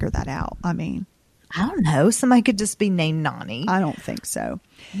could figure that out. I mean, I don't know. Somebody could just be named Nani. I don't think so.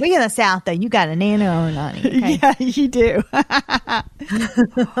 We in the South, though. You got a Nana or a Nani. Okay? Yeah, you do.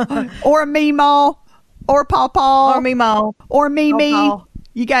 Or a Meemaw. Or Pawpaw. Or Meemaw. Or Mimi. Pawpaw.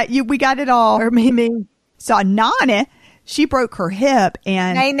 We got it all. Or Mimi. So Nani, she broke her hip,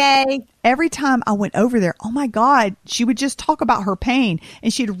 and Nay. Every time I went over there, oh my God, she would just talk about her pain,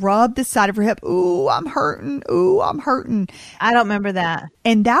 and she'd rub the side of her hip. Ooh, I'm hurting. Ooh, I'm hurting. I don't remember that.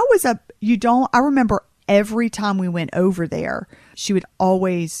 And that was I remember every time we went over there, she would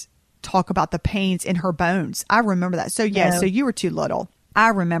always talk about the pains in her bones. I remember that. So yeah, So you were too little. I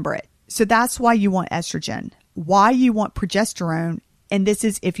remember it. So that's why you want estrogen. Why you want progesterone, and this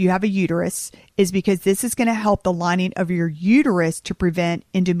is if you have a uterus, is because this is going to help the lining of your uterus to prevent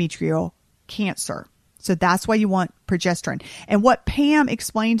endometrial cancer. So that's why you want progesterone. And what Pam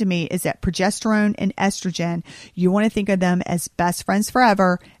explained to me is that progesterone and estrogen, you want to think of them as best friends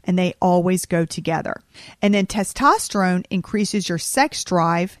forever, and they always go together. And then testosterone increases your sex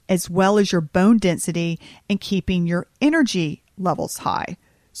drive as well as your bone density and keeping your energy levels high.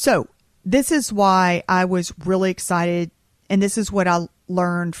 So this is why I was really excited. And this is what I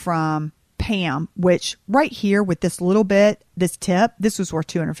learned from Pam, which right here with this little bit, this tip, this was worth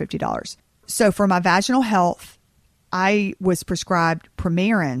 $250. So for my vaginal health, I was prescribed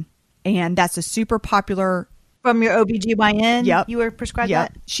Premarin, and that's a super popular. From your OBGYN? Yep. You were prescribed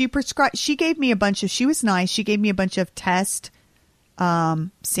Yep. that? She gave me a bunch of, she was nice. She gave me a bunch of test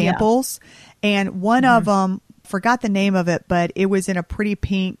samples. Yeah. And one of them, forgot the name of it, but it was in a pretty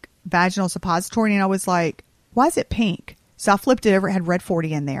pink vaginal suppository. And I was like, why is it pink? So I flipped it over. It had Red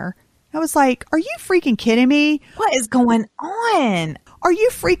 40 in there. I was like, are you freaking kidding me? What is going on? Are you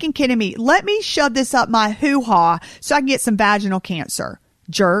freaking kidding me? Let me shove this up my hoo-ha so I can get some vaginal cancer.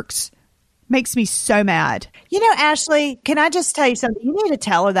 Jerks. Makes me so mad. You know, Ashley, can I just tell you something? You need to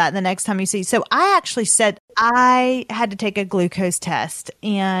tell her that the next time you see. So I actually said I had to take a glucose test,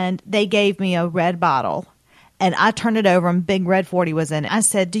 and they gave me a red bottle. And I turned it over and big Red 40 was in it. I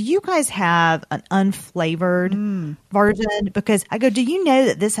said, do you guys have an unflavored version? Because I go, do you know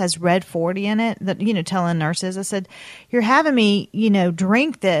that this has Red 40 in it? That, you know, telling nurses, I said, you're having me, you know,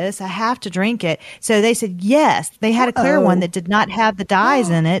 drink this. I have to drink it. So they said, yes, they had a clear one that did not have the dyes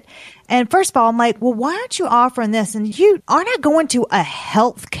in it. And first of all, I'm like, well, why aren't you offering this? And you aren't I going to a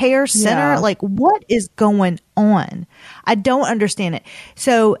healthcare center? Yeah. Like, what is going on? I don't understand it.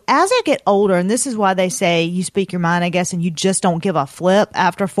 So as I get older, and this is why they say you speak your mind, I guess, and you just don't give a flip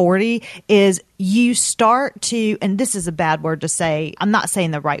after 40, is you start to, and this is a bad word to say, I'm not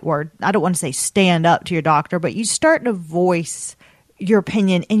saying the right word. I don't want to say stand up to your doctor, but you start to voice your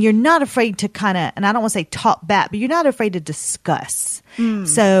opinion, and you're not afraid to kind of, and I don't want to say talk back, but you're not afraid to discuss.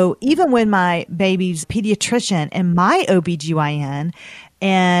 So even when my baby's pediatrician and my OBGYN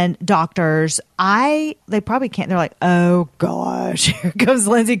and doctors, they probably can't, they're like, oh gosh, here comes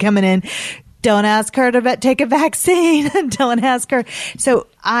Lindsay coming in. Don't ask her to take a vaccine. Don't ask her. So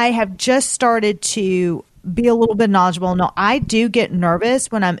I have just started to be a little bit knowledgeable. No, I do get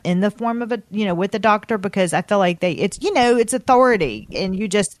nervous when I'm in the form of with the doctor, because I feel like it's authority, and you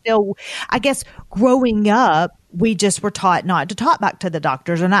just feel, I guess growing up, we just were taught not to talk back to the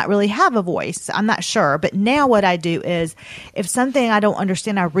doctors or not really have a voice. I'm not sure. But now what I do is if something I don't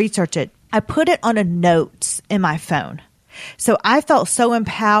understand, I research it. I put it on a notes in my phone. So I felt so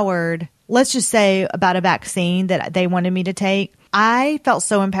empowered. Let's just say about a vaccine that they wanted me to take. I felt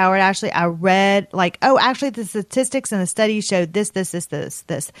so empowered. Actually, I read actually the statistics and the studies showed this. This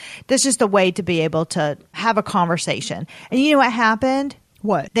is just a way to be able to have a conversation. And you know what happened?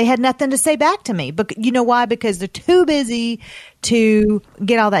 What? They had nothing to say back to me. But you know why? Because they're too busy to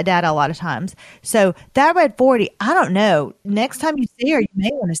get all that data a lot of times. So that Red 40, I don't know. Next time you see her, you may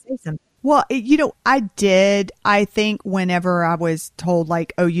want to say something. Well, I think whenever I was told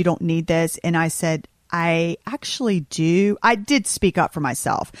like, oh, you don't need this. And I said, I actually do. I did speak up for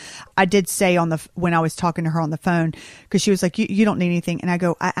myself. I did say when I was talking to her on the phone, because she was like, you don't need anything. And I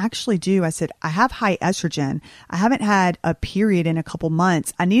go, I actually do. I said, I have high estrogen. I haven't had a period in a couple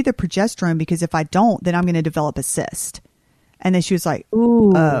months. I need the progesterone because if I don't, then I'm going to develop a cyst. And then she was like,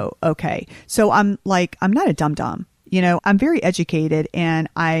 ooh, oh, okay. So I'm like, I'm not a dum-dum. I'm very educated, and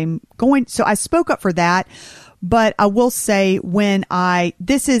so I spoke up for that. But I will say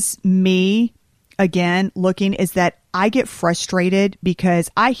this is me again looking, is that I get frustrated because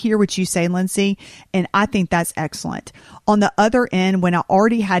I hear what you say, Lindsay, and I think that's excellent. On the other end, when I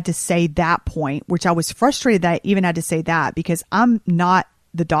already had to say that point, which I was frustrated that I even had to say that because I'm not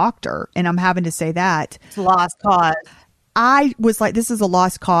the doctor and I'm having to say that. It's a lost cause. I was like, this is a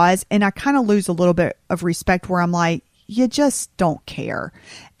lost cause. And I kind of lose a little bit of respect where I'm like, you just don't care.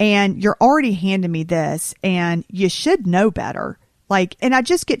 And you're already handing me this and you should know better. And I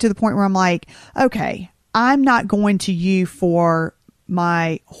just get to the point where I'm like, okay, I'm not going to you for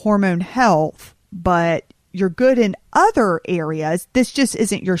my hormone health, but you're good in other areas. This just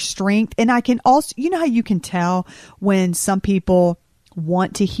isn't your strength. And I can also, how you can tell when some people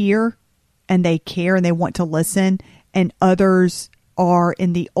want to hear and they care and they want to listen, and others are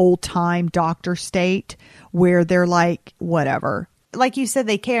in the old time doctor state where they're like, whatever. Like you said,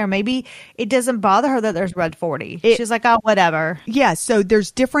 they care. Maybe it doesn't bother her that there's Red 40. She's like, oh, whatever. Yeah. So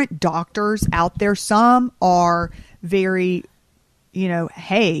there's different doctors out there. Some are very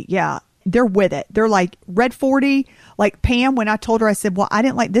hey, yeah, they're with it. They're like Red 40, like Pam, when I told her, I said, well, I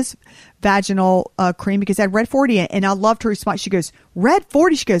didn't like this vaginal cream because it had Red 40 in it. And I loved her response. She goes, Red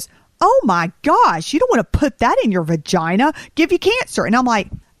 40? She goes, oh my gosh, you don't want to put that in your vagina, give you cancer. And I'm like,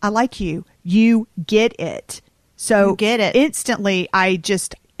 I like you. You get it. So you get it. Instantly,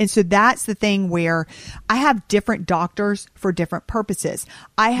 and so that's the thing where I have different doctors for different purposes.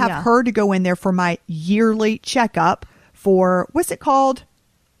 I have her to go in there for my yearly checkup for, what's it called?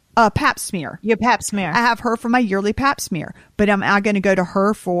 Pap smear. Your pap smear. I have her for my yearly pap smear. But am I going to go to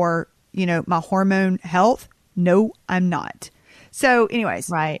her for, my hormone health? No, I'm not. So anyways.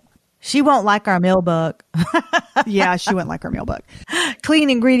 Right. She won't like our meal book. Yeah, she wouldn't like our meal book.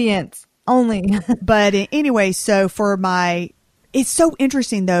 Clean ingredients only. But anyway, so it's so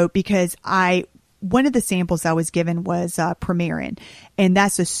interesting though, because one of the samples I was given was Perimenopause, and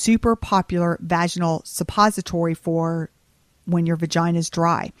that's a super popular vaginal suppository for when your vagina is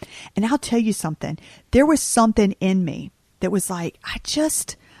dry. And I'll tell you something, there was something in me that was like, I'm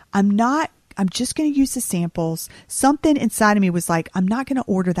just going to use the samples. Something inside of me was like, I'm not going to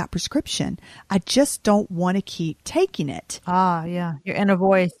order that prescription. I just don't want to keep taking it. Ah, yeah. Your inner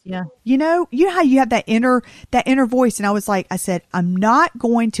voice. Yeah. You know how you have that inner voice. And I said, I'm not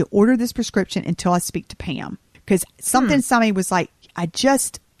going to order this prescription until I speak to Pam, because something inside me was like, I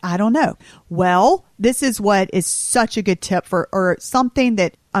don't know. Well, this is what is such a good tip or something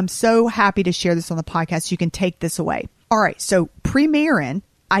that I'm so happy to share this on the podcast. You can take this away. All right. So Perimenopause,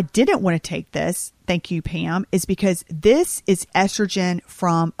 I didn't want to take this. Thank you, Pam, is because this is estrogen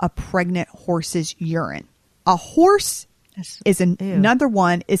from a pregnant horse's urine. A horse is another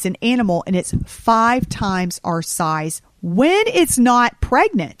one. It's an animal, and it's 5 times our size when it's not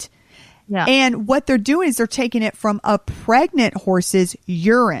pregnant. Yeah. And what they're doing is they're taking it from a pregnant horse's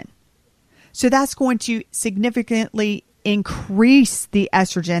urine. So that's going to significantly increase the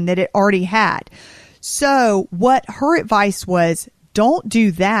estrogen that it already had. So what her advice was, don't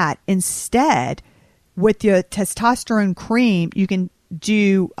do that. Instead, with your testosterone cream, you can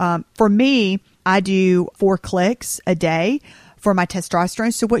do, for me, I do 4 clicks a day for my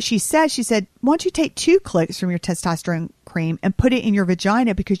testosterone. So what she said, why don't you take 2 clicks from your testosterone cream and put it in your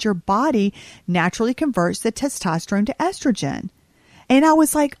vagina, because your body naturally converts the testosterone to estrogen. And I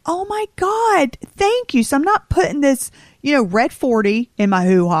was like, oh my God, thank you. So I'm not putting this, Red 40 in my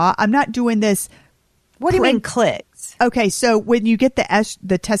hoo-ha. I'm not doing this. What do you mean clicks? Okay. So when you get the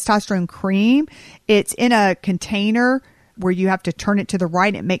testosterone cream, it's in a container where you have to turn it to the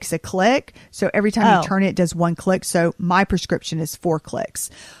right. It makes a click. So every time you turn it, it does 1 click. So my prescription is 4 clicks.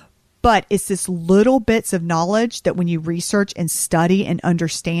 But it's this little bits of knowledge that when you research and study and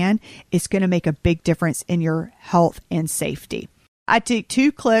understand, it's going to make a big difference in your health and safety. I take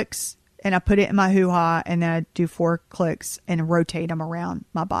 2 clicks and I put it in my hoo-ha, and then I do 4 clicks and rotate them around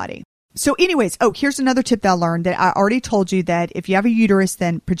my body. So anyways, here's another tip that I learned that I already told you, that if you have a uterus,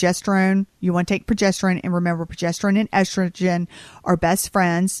 then progesterone, you want to take progesterone. And remember, progesterone and estrogen are best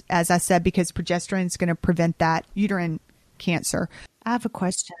friends, as I said, because progesterone is going to prevent that uterine cancer. I have a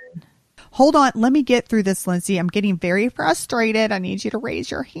question. Hold on. Let me get through this, Lindsay. I'm getting very frustrated. I need you to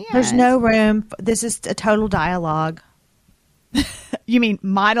raise your hand. There's no room. This is a total dialogue. You mean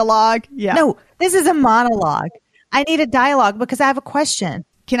monologue? Yeah. No, this is a monologue. I need a dialogue because I have a question.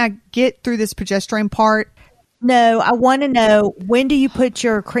 Can I get through this progesterone part? No, I want to know, when do you put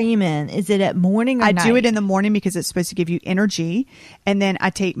your cream in? Is it at morning or night? I do it in the morning because it's supposed to give you energy. And then I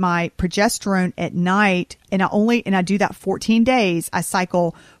take my progesterone at night, and I do that 14 days. I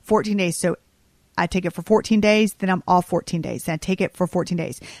cycle 14 days. So I take it for 14 days, then I'm off 14 days. Then I take it for 14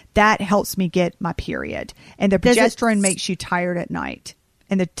 days. That helps me get my period. And the progesterone makes you tired at night,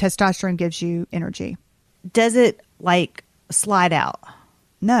 and the testosterone gives you energy. Does it slide out?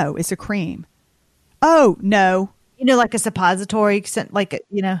 No, it's a cream. Oh, no. Like a suppository,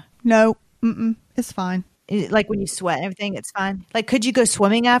 No, it's fine. Like when you sweat and everything, it's fine. Could you go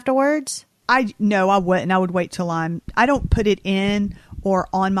swimming afterwards? No, I wouldn't. I would wait till I don't put it in or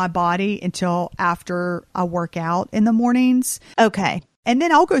on my body until after I work out in the mornings. Okay. And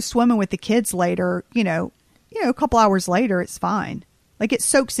then I'll go swimming with the kids later, a couple hours later, it's fine. It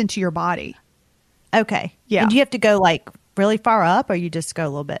soaks into your body. Okay. Yeah. And do you have to go really far up, or you just go a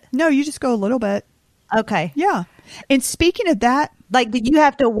little bit? No, you just go a little bit. Okay. Yeah. And speaking of that, did you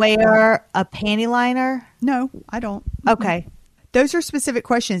have to wear a panty liner? No, I don't. Okay. Those are specific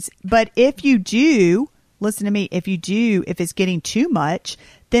questions. But if you do, listen to me, if it's getting too much,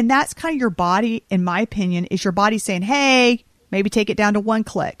 then that's kind of your body, in my opinion, is your body saying, hey, maybe take it down to 1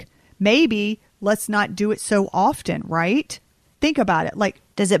 click. Maybe let's not do it so often, right? Think about it.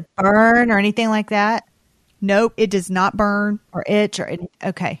 Does it burn or anything like that? Nope, it does not burn. or itch or any.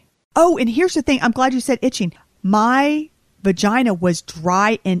 Okay. Oh, and here's the thing. I'm glad you said itching. My vagina was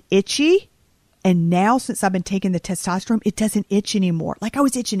dry and itchy. And now since I've been taking the testosterone, it doesn't itch anymore. Like I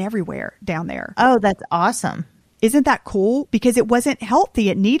was itching everywhere down there. Oh, that's awesome. Isn't that cool? Because it wasn't healthy.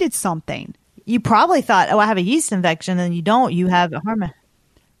 It needed something. You probably thought, oh, I have a yeast infection, and you don't. You have a hormone.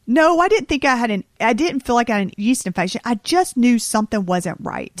 No, I didn't think I didn't feel like I had a yeast infection. I just knew something wasn't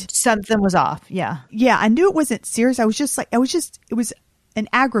right. Something was off. Yeah. Yeah, I knew it wasn't serious. It was an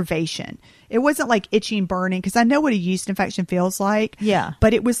aggravation. It wasn't like itching, burning, because I know what a yeast infection feels like. Yeah.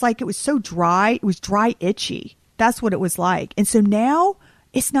 But it was so dry. It was dry, itchy. That's what it was like. And so now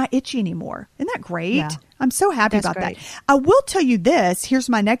it's not itchy anymore. Isn't that great? Yeah. I'm so happy That's about great. that. I will tell you this. Here's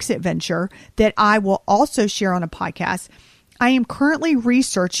my next adventure that I will also share on a podcast. I am currently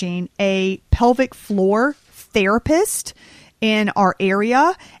researching a pelvic floor therapist in our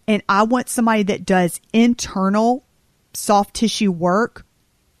area, and I want somebody that does internal soft tissue work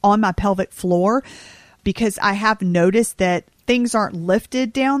on my pelvic floor, because I have noticed that things aren't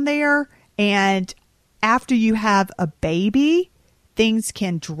lifted down there. And after you have a baby, things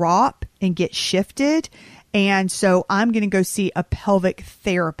can drop and get shifted. And so I'm going to go see a pelvic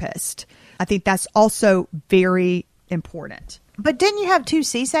therapist. I think that's also very important. But didn't you have 2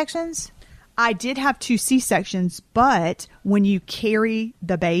 C-sections? I did have 2 C-sections, but when you carry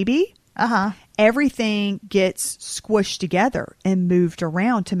the baby, everything gets squished together and moved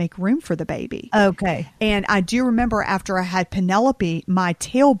around to make room for the baby. Okay. And I do remember after I had Penelope, my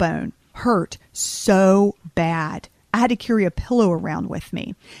tailbone hurt so bad. I had to carry a pillow around with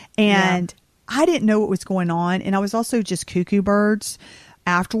me. And I didn't know what was going on. And I was also just cuckoo birds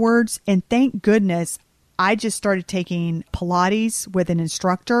afterwards. And thank goodness I just started taking Pilates with an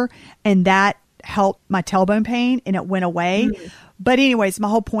instructor, and that helped my tailbone pain and it went away. But anyways, my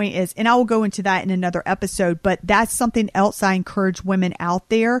whole point is, and I will go into that in another episode, but that's something else I encourage women out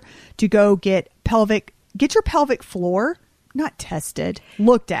there to go get your pelvic floor, not tested,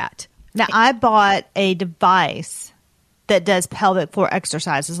 looked at. Now, I bought a device that does pelvic floor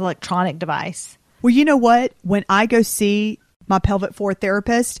exercises, electronic device. Well, you know what? When I go see my pelvic floor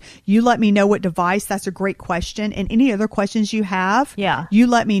therapist, you let me know what device. That's a great question. And any other questions you have, you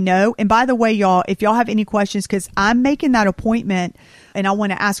let me know. And by the way, y'all, if y'all have any questions, because I'm making that appointment and I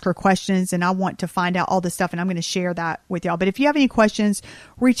want to ask her questions and I want to find out all this stuff, and I'm going to share that with y'all. But if you have any questions,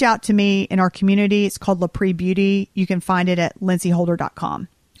 reach out to me in our community. It's called LaPree Beauty. You can find it at lindsayholder.com.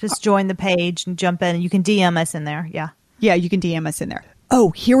 Just join the page and jump in. You can DM us in there. Yeah. Yeah, you can DM us in there. Oh,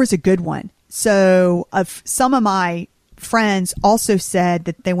 here was a good one. So some of my friends also said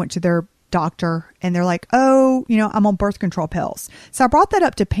that they went to their doctor and they're like, oh, I'm on birth control pills. So I brought that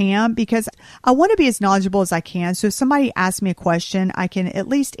up to Pam because I want to be as knowledgeable as I can. So if somebody asks me a question, I can at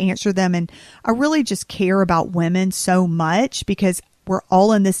least answer them. And I really just care about women so much because we're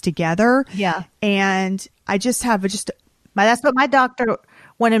all in this together. Yeah. And I just have that's what my doctor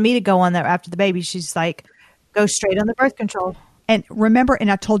wanted me to go on there after the baby. She's like, go straight on the birth control. And remember,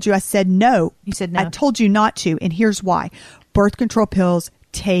 and I told you, I said no. You said no. I told you not to. And here's why. Birth control pills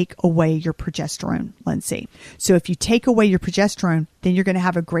take away your progesterone, Lindsay. So if you take away your progesterone, then you're going to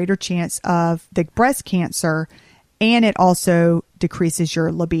have a greater chance of the breast cancer, and it also decreases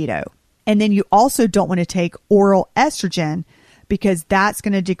your libido. And then you also don't want to take oral estrogen because that's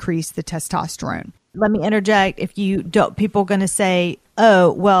going to decrease the testosterone. Let me interject. If you don't, people are going to say,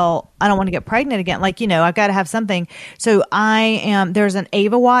 oh, well, I don't want to get pregnant again. Like, I've got to have something. So there's an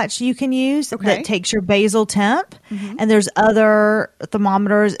Ava watch you can use that takes your basal temp. Mm-hmm. And there's other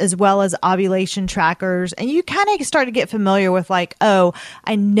thermometers as well as ovulation trackers. And you kind of start to get familiar with like, oh,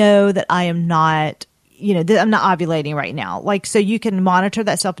 I know that I am not, I'm not ovulating right now. Like, so you can monitor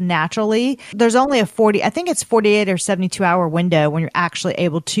that stuff naturally. There's only I think it's 48 or 72 hour window when you're actually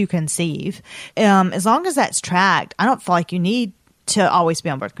able to conceive. As long as that's tracked, I don't feel like you need to always be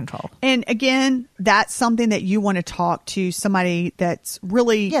on birth control. And again, that's something that you want to talk to somebody that's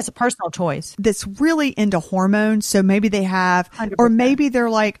really... Yeah, it's a personal choice. That's really into hormones. So maybe they have... 100%. Or maybe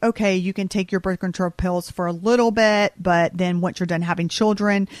they're like, okay, you can take your birth control pills for a little bit, but then once you're done having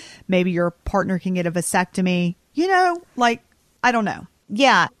children, maybe your partner can get a vasectomy. I don't know.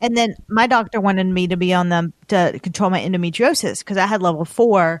 Yeah. And then my doctor wanted me to be on them to control my endometriosis because I had level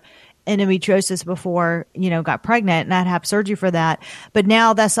 4 endometriosis before, got pregnant, and I'd have surgery for that. But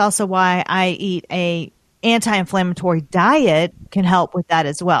now that's also why I eat a anti-inflammatory diet can help with that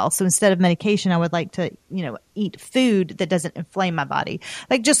as well. So instead of medication, I would like to, eat food that doesn't inflame my body.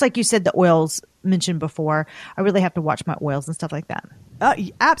 Just like you said, the oils mentioned before, I really have to watch my oils and stuff like that.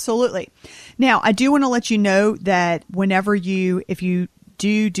 Absolutely. Now, I do want to let you know that if you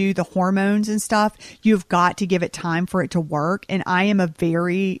do the hormones and stuff, you've got to give it time for it to work. And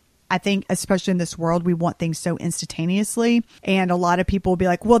I think, especially in this world, we want things so instantaneously. And a lot of people will be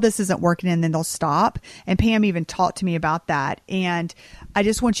like, well, this isn't working, and then they'll stop. And Pam even talked to me about that. And I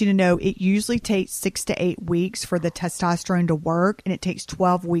just want you to know it usually takes 6 to 8 weeks for the testosterone to work, and it takes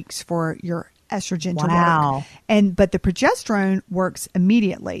 12 weeks for your estrogen to work. But the progesterone works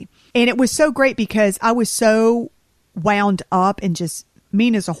immediately. And it was so great because I was so wound up and just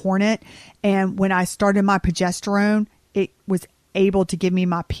mean as a hornet. And when I started my progesterone, it was able to give me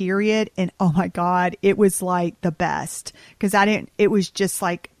my period, and oh my God, it was like the best, because it was just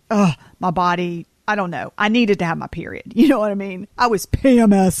like, my body, I don't know, I needed to have my period, you know what I mean? I was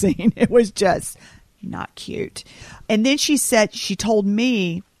PMSing. It was just not cute. And then she told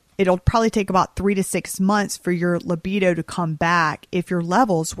me it'll probably take about 3 to 6 months for your libido to come back if your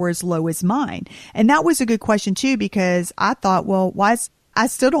levels were as low as mine. And that was a good question too, because I thought, well, I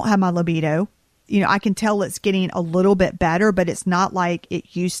still don't have my libido. You know, I can tell it's getting a little bit better, but it's not like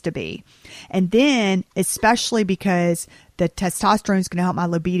it used to be. And then, especially because the testosterone is going to help my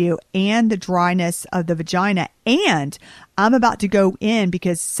libido and the dryness of the vagina. And I'm about to go in,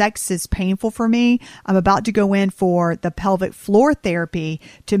 because sex is painful for me, I'm about to go in for the pelvic floor therapy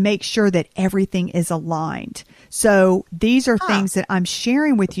to make sure that everything is aligned. So these are things that I'm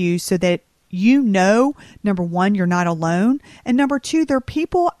sharing with you so that you know, number one, you're not alone. And number two, there are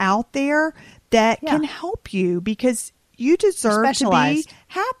people out there that can help you, because you deserve to be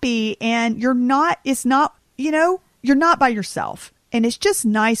happy, and you're not by yourself. And it's just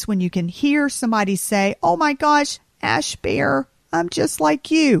nice when you can hear somebody say, oh my gosh, Ash Bear, I'm just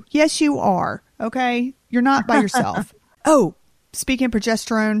like you. Yes, you are. Okay. You're not by yourself. Oh, speaking of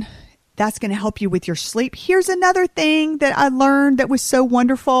progesterone, that's going to help you with your sleep. Here's another thing that I learned that was so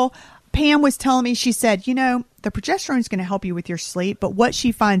wonderful. Pam was telling me, she said, the progesterone is going to help you with your sleep. But what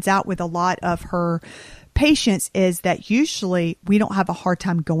she finds out with a lot of her patients is that usually we don't have a hard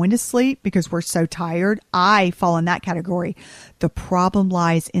time going to sleep because we're so tired. I fall in that category. The problem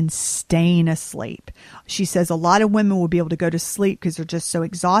lies in staying asleep. She says a lot of women will be able to go to sleep because they're just so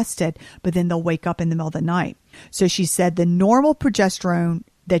exhausted, but then they'll wake up in the middle of the night. So she said the normal progesterone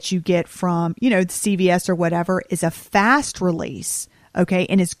that you get from, the CVS or whatever is a fast release. Okay.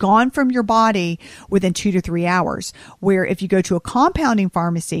 And it's gone from your body within 2 to 3 hours, where if you go to a compounding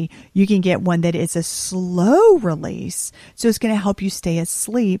pharmacy, you can get one that is a slow release. So it's going to help you stay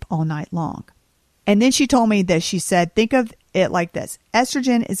asleep all night long. And then she told me this. She said, think of it like this.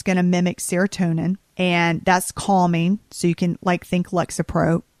 Estrogen is going to mimic serotonin, and that's calming. So you can think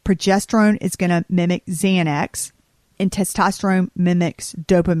Lexapro. Progesterone is going to mimic Xanax. And testosterone mimics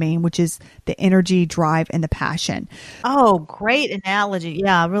dopamine, which is the energy, drive, and the passion. Oh, great analogy.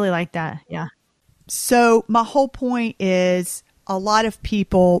 Yeah, I really like that. Yeah. So my whole point is, a lot of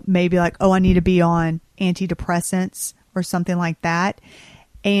people may be like, oh, I need to be on antidepressants or something like that.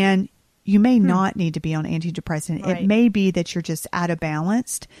 And you may not need to be on antidepressant. Right. It may be that you're just out of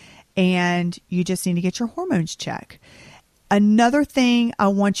balance and you just need to get your hormones checked. Another thing I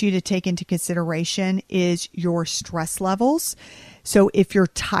want you to take into consideration is your stress levels. So if you're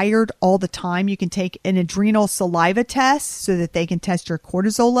tired all the time, you can take an adrenal saliva test so that they can test your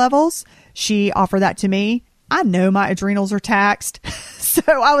cortisol levels. She offered that to me. I know my adrenals are taxed. So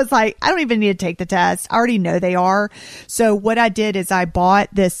I was like, I don't even need to take the test. I already know they are. So what I did is I bought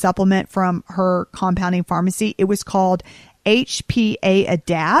this supplement from her compounding pharmacy. It was called HPA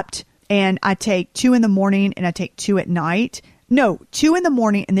Adapt. And I take 2 in the morning and I take 2 at night. No, 2 in the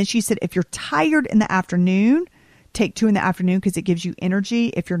morning. And then she said, if you're tired in the afternoon, take 2 in the afternoon because it gives you energy.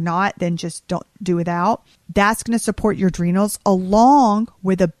 If you're not, then just don't do without. That's going to support your adrenals along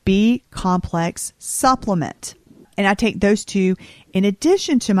with a B complex supplement. And I take those 2 in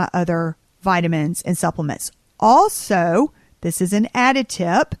addition to my other vitamins and supplements. Also, this is an added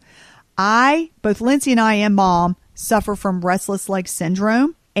tip. Both Lindsay and I and Mom suffer from restless leg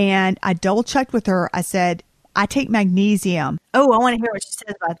syndrome. And I double checked with her. I said, I take magnesium. Oh, I want to hear what she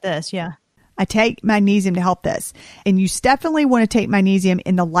says about this. Yeah. I take magnesium to help this. And you definitely want to take magnesium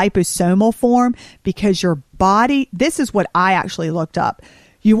in the liposomal form because your body, this is what I actually looked up.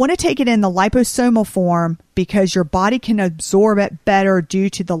 You want to take it in the liposomal form because your body can absorb it better due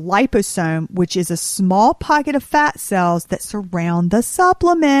to the liposome, which is a small pocket of fat cells that surround the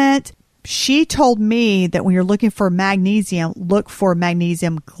supplement. She told me that when you're looking for magnesium, look for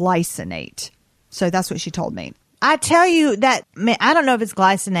magnesium glycinate. So that's what she told me. I tell you that, I don't know if it's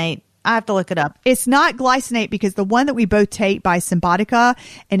glycinate. I have to look it up. It's not glycinate because the one that we both take by Symbiotica,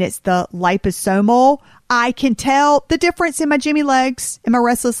 and it's the liposomal. I can tell the difference in my Jimmy legs and my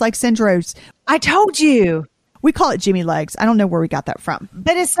restless leg syndromes. I told you. We call it Jimmy legs. I don't know where we got that from.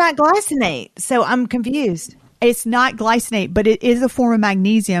 But it's not glycinate, so I'm confused. It's not glycinate, but it is a form of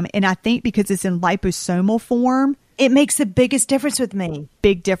magnesium. And I think because it's in liposomal form, it makes the biggest difference with me.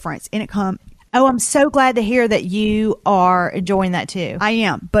 Big difference. And it comes. Oh, I'm so glad to hear that you are enjoying that too. I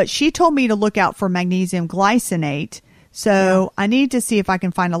am. But she told me to look out for magnesium glycinate. So I need to see if I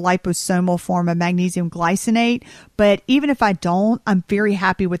can find a liposomal form of magnesium glycinate. But even if I don't, I'm very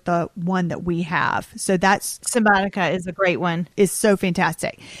happy with the one that we have. So that's Symbotica is a great one. Is so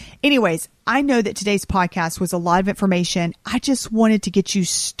fantastic. Anyways, I know that today's podcast was a lot of information. I just wanted to get you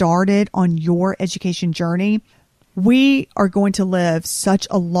started on your education journey. We are going to live such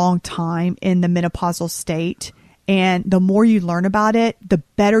a long time in the menopausal state. And the more you learn about it, the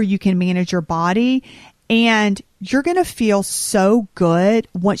better you can manage your body. And you're going to feel so good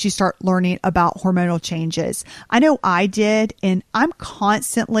once you start learning about hormonal changes. I know I did, and I'm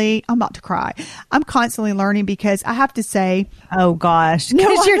about to cry. I'm constantly learning because I have to say, oh gosh,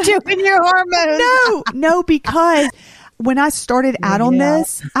 because you're doing your hormones. No, because when I started out on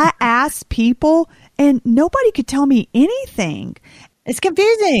this, I asked people and nobody could tell me anything. It's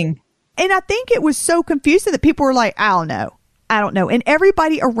confusing. And I think it was so confusing that people were like, I don't know. And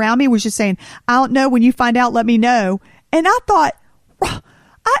everybody around me was just saying, I don't know. When you find out, let me know. And I thought,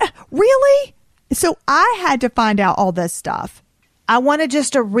 really? So I had to find out all this stuff. I wanted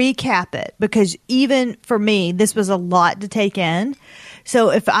just to recap it because even for me, this was a lot to take in.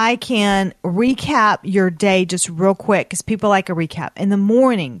 So if I can recap your day just real quick, because people like a recap. In the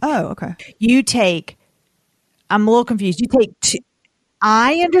morning. Oh, okay. I'm a little confused. You take two.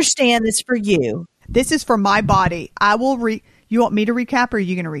 I understand this for you. This is for my body. You want me to recap or are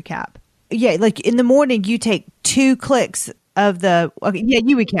you going to recap? Yeah, like in the morning, you take 2 clicks of the... Okay, yeah,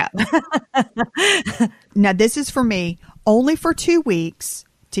 you recap. Now, this is for me only for 2 weeks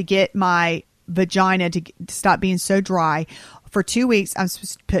to get my vagina to stop being so dry. For 2 weeks, I'm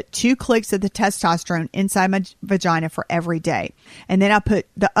supposed to put 2 clicks of the testosterone inside my vagina for every day. And then I put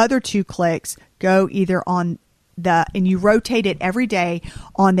the other 2 clicks go either on and you rotate it every day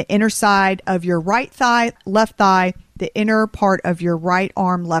on the inner side of your right thigh, left thigh, the inner part of your right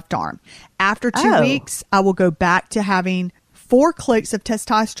arm, left arm. After 2 weeks, I will go back to having 4 clicks of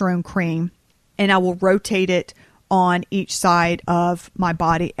testosterone cream, and I will rotate it on each side of my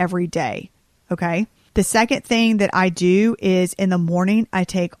body every day. Okay. The second thing that I do is in the morning, I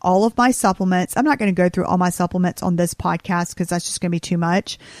take all of my supplements. I'm not going to go through all my supplements on this podcast because that's just going to be too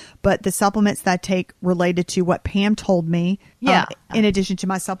much. But the supplements that I take related to what Pam told me, in addition to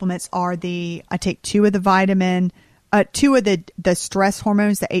my supplements, are I take 2 of the vitamin, 2 of the stress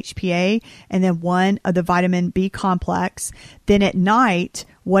hormones, the HPA, and then 1 of the vitamin B complex. Then at night,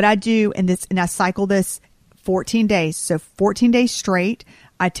 what I do, and I cycle this 14 days. So 14 days straight,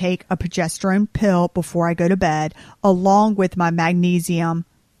 I take a progesterone pill before I go to bed, along with my magnesium,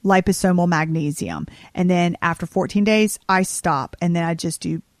 liposomal magnesium. And then after 14 days, I stop. And then I just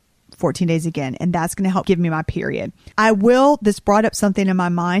do 14 days again. And that's going to help give me my period. This brought up something in my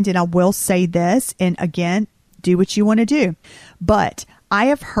mind, and I will say this. And again, do what you want to do. But I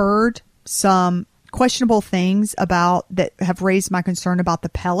have heard some questionable things that have raised my concern about the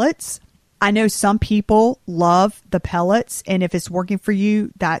pellets. I know some people love the pellets, and if it's working for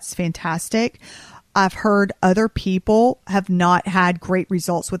you, that's fantastic. I've heard other people have not had great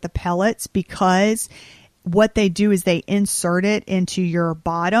results with the pellets because what they do is they insert it into your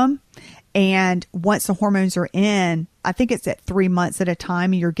bottom. And once the hormones are in, I think it's at 3 months at a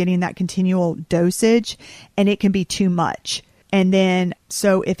time, you're getting that continual dosage, and it can be too much. And then,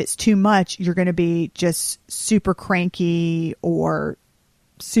 so if it's too much, you're going to be just super cranky or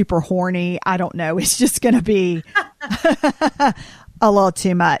super horny. I don't know. It's just going to be a little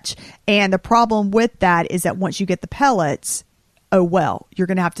too much. And the problem with that is that once you get the pellets, you're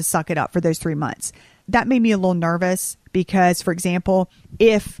going to have to suck it up for those 3 months. That made me a little nervous because, for example,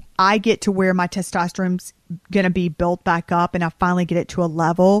 if I get to where my testosterone's going to be built back up and I finally get it to a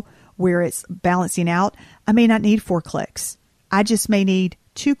level where it's balancing out, I may not need 4 clicks. I just may need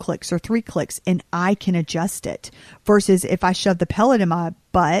 2 clicks or 3 clicks, and I can adjust it. Versus if I shove the pellet in my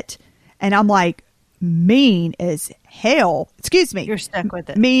butt and I'm like mean as hell, excuse me, you're stuck with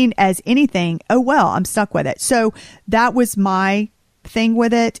it. Mean as anything. I'm stuck with it. So that was my thing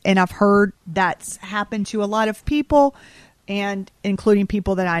with it. And I've heard that's happened to a lot of people, and including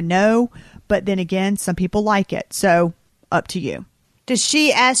people that I know. But then again, some people like it. So up to you. Does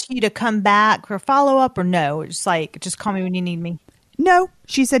she ask you to come back for follow up or no? Just call me when you need me. No,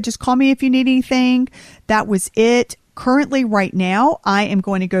 she said, just call me if you need anything. That was it. Currently, right now, I am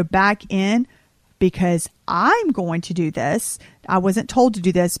going to go back in because I'm going to do this. I wasn't told to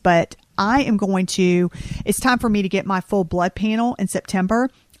do this, but it's time for me to get my full blood panel in September.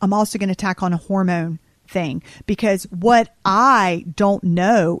 I'm also going to tack on a hormone thing, because what I don't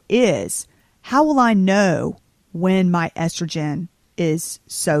know is, how will I know when my estrogen is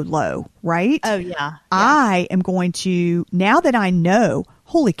so low, right? Oh, yeah. I am going to, now that I know,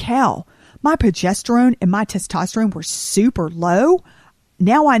 holy cow, my progesterone and my testosterone were super low.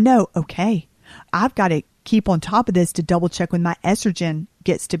 Now I know, okay, I've got to keep on top of this to double check when my estrogen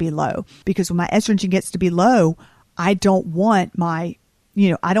gets to be low. Because when my estrogen gets to be low, I don't want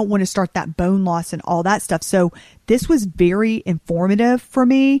I don't want to start that bone loss and all that stuff. So this was very informative for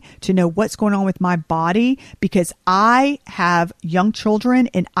me to know what's going on with my body, because I have young children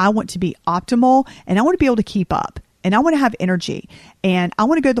and I want to be optimal, and I want to be able to keep up, and I want to have energy, and I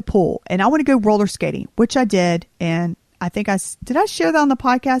want to go to the pool, and I want to go roller skating, which I did. And I think did I share that on the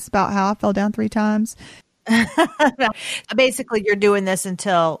podcast about how I fell down 3 times? Basically, you're doing this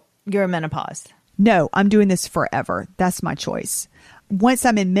until you're in menopause. No, I'm doing this forever. That's my choice. Once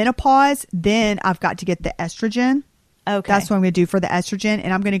I'm in menopause, then I've got to get the estrogen. Okay. That's what I'm going to do for the estrogen.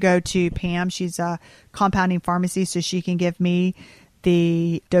 And I'm going to go to Pam. She's a compounding pharmacy, so she can give me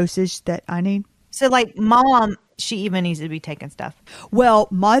the dosage that I need. So like mom, she even needs to be taking stuff. Well,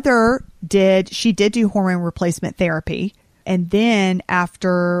 mother she did do hormone replacement therapy. And then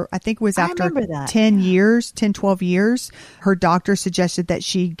after 10, 12 years, her doctor suggested that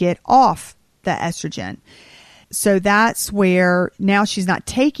she get off the estrogen. So that's where now she's not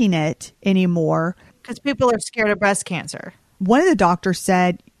taking it anymore. Because people are scared of breast cancer. One of the doctors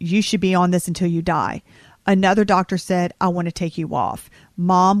said, you should be on this until you die. Another doctor said, I want to take you off.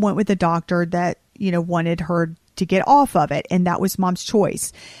 Mom went with the doctor that, wanted her to get off of it. And that was mom's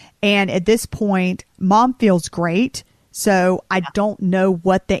choice. And at this point, mom feels great. So I don't know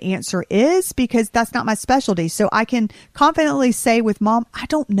what the answer is, because that's not my specialty. So I can confidently say with mom, I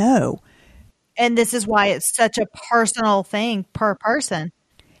don't know. And this is why it's such a personal thing per person.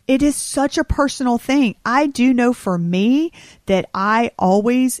 It is such a personal thing. I do know for me that I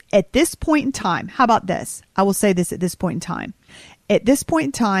always, at this point in time, how about this? I will say this at this point in time. At this point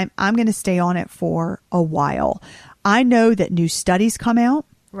in time, I'm going to stay on it for a while. I know that new studies come out,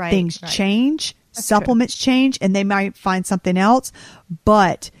 things change, that's supplements change, and they might find something else.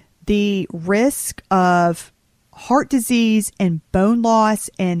 But the risk of heart disease and bone loss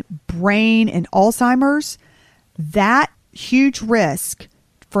and brain and Alzheimer's, that huge risk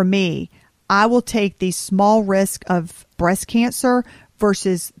for me, I will take the small risk of breast cancer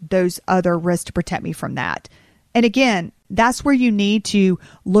versus those other risks to protect me from that. And again, that's where you need to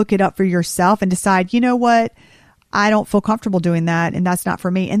look it up for yourself and decide, you know what, I don't feel comfortable doing that, and that's not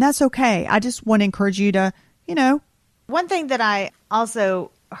for me. And that's okay. I just want to encourage you to, One thing that I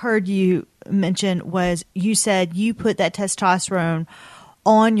also heard you mention was you said you put that testosterone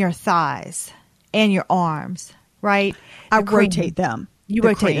on your thighs and your arms, right? I rotate them. You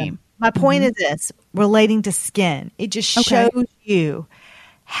rotate them. My point is this, relating to skin. It just shows you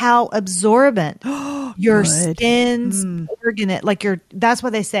how absorbent your skin's organ, that's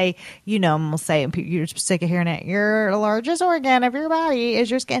what they say, I'm going to say, and you're sick of hearing it, your largest organ of your body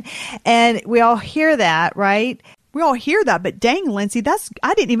is your skin. And we all hear that, right? We all hear that, but dang, Lindsay,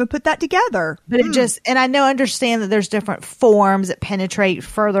 I didn't even put that together. But and I understand that there's different forms that penetrate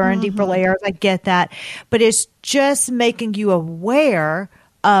further and deeper layers. I get that. But it's just making you aware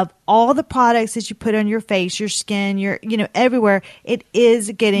of all the products that you put on your face, your skin, your, everywhere. It is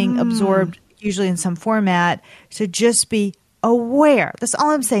getting absorbed, usually in some format. So just be aware. That's all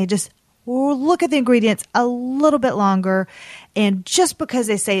I'm saying. Just look at the ingredients a little bit longer. And just because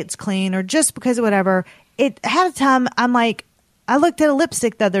they say it's clean or just because of whatever, ahead of time, I'm like, I looked at a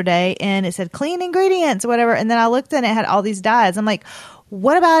lipstick the other day and it said clean ingredients or whatever. And then I looked and it had all these dyes. I'm like,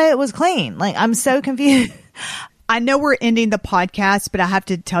 what about it was clean? Like, I'm so confused. I know we're ending the podcast, but I have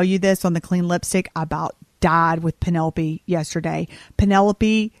to tell you this on the clean lipstick. I about died with Penelope yesterday.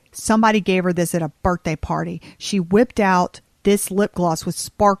 Penelope, somebody gave her this at a birthday party. She whipped out this lip gloss with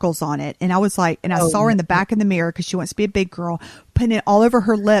sparkles on it. And I was like, and I saw her in the back of the mirror because she wants to be a big girl, putting it all over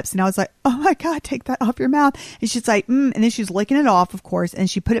her lips. And I was like, oh my God, take that off your mouth. And she's like, and then she's licking it off, of course. And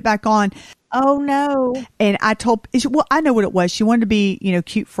she put it back on. Oh no. And I told, I know what it was. She wanted to be,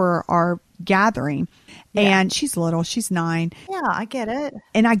 cute for our gathering. Yeah. And she's little, she's 9. Yeah, I get it.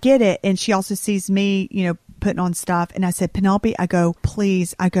 And I get it. And she also sees me, putting on stuff. And I said, Penelope, I go,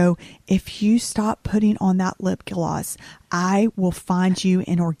 please, if you stop putting on that lip gloss, I will find you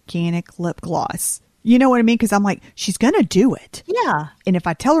an organic lip gloss. You know what I mean? Because I'm like, she's going to do it. Yeah. And if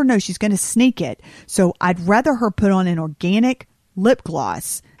I tell her no, she's going to sneak it. So I'd rather her put on an organic lip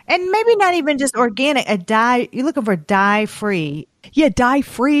gloss. And maybe not even just organic, a dye. You're looking for dye-free. Yeah,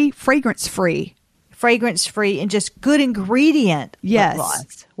 dye-free, fragrance-free. Fragrance-free and just good ingredient. Yes. lip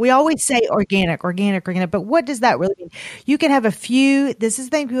gloss. We always say organic, but what does that really mean? You can have a few, this is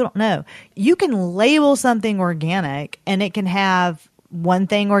the thing people don't know. You can label something organic and it can have one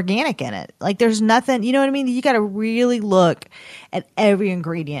thing organic in it. Like there's nothing, you know what I mean? You got to really look at every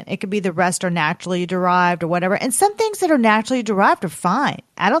ingredient. It could be the rest are naturally derived or whatever. And some things that are naturally derived are fine.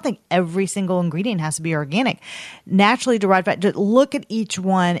 I don't think every single ingredient has to be organic. Naturally derived, just look at each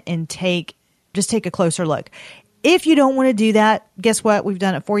one and just take a closer look. If you don't want to do that, guess what? We've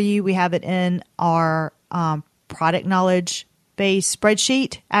done it for you. We have it in our product knowledge base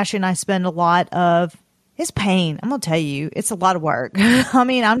spreadsheet. Ashley and I spend a lot of, it's pain. I'm going to tell you, it's a lot of work. I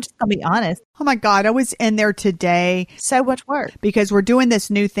mean, I'm just going to be honest. Oh my God. I was in there today. So much work. Because we're doing this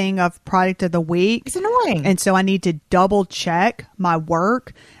new thing of product of the week. It's annoying. And so I need to double check my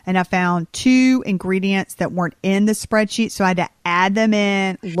work. And I found 2 ingredients that weren't in the spreadsheet. So I had to add them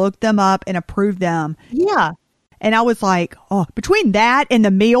in, look them up, and approve them. Yeah. And I was like, oh, between that and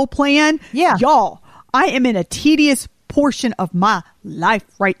the meal plan, yeah, y'all, I am in a tedious portion of my life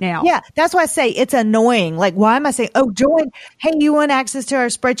right now. Yeah, that's why I say it's annoying. Like, why am I saying, oh, join, hey, you want access to our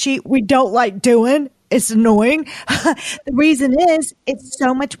spreadsheet we don't like doing? It's annoying. The reason is it's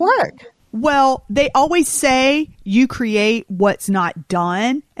so much work. Well, they always say you create what's not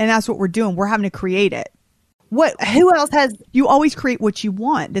done, and that's what we're doing. We're having to create it. Who else has? You always create what you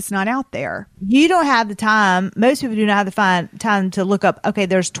want that's not out there. You don't have the time. Most people do not have the time to look up, okay,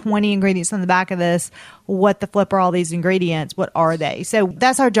 there's 20 ingredients on the back of this. What the flip are all these ingredients? What are they? So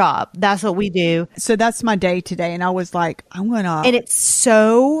that's our job. That's what we do. So that's my day today. And I was like, I'm going to. And it's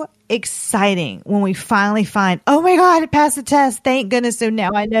so exciting when we finally find, oh my God, it passed the test. Thank goodness. So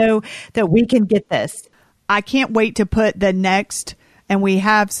now I know that we can get this. I can't wait to put the next. And we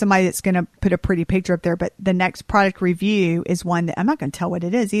have somebody that's going to put a pretty picture up there. But the next product review is one that I'm not going to tell what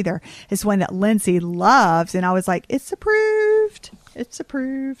it is either. It's one that Lindsay loves. And I was like, it's approved. It's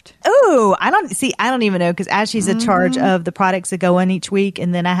approved. Oh, I don't even know because Ashley's in charge of the products that go in each week.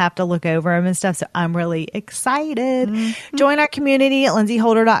 And then I have to look over them and stuff. So I'm really excited. Join our community at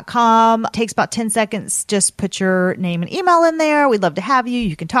lindsayholder.com. It takes about 10 seconds. Just put your name and email in there. We'd love to have you.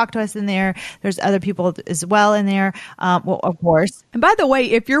 You can talk to us in there. There's other people as well in there. Well, of course. And by the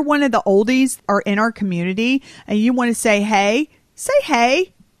way, if you're one of the oldies or in our community and you want to say hey,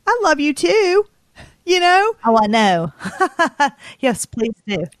 I love you too. You know? Oh, I know. Yes, please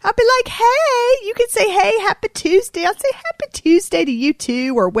do. I'll be like, hey, you can say, hey, happy Tuesday. I'll say happy Tuesday to you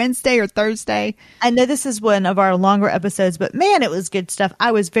too, or Wednesday or Thursday. I know this is one of our longer episodes, but man, it was good stuff.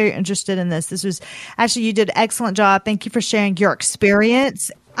 I was very interested in this. Actually, you did an excellent job. Thank you for sharing your experience.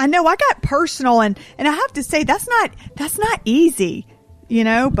 I know I got personal and I have to say that's not easy, you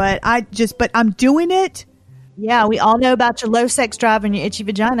know, but I'm doing it. Yeah, we all know about your low sex drive and your itchy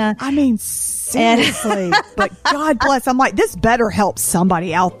vagina. I mean, seriously, but God bless. I'm like, this better help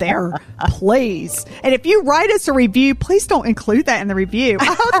somebody out there, please. And if you write us a review, please don't include that in the review.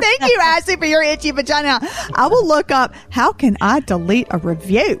 Oh, thank you, Ashley, for your itchy vagina. I will look up, how can I delete a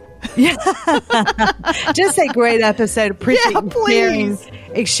review? Just a great episode. Appreciate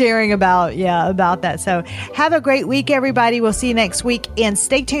sharing about that. So have a great week, everybody. We'll see you next week, and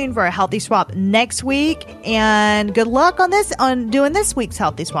stay tuned for a healthy swap next week. And good luck on doing this week's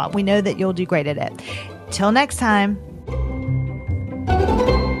healthy swap. We know that you'll do great at it. Till next time.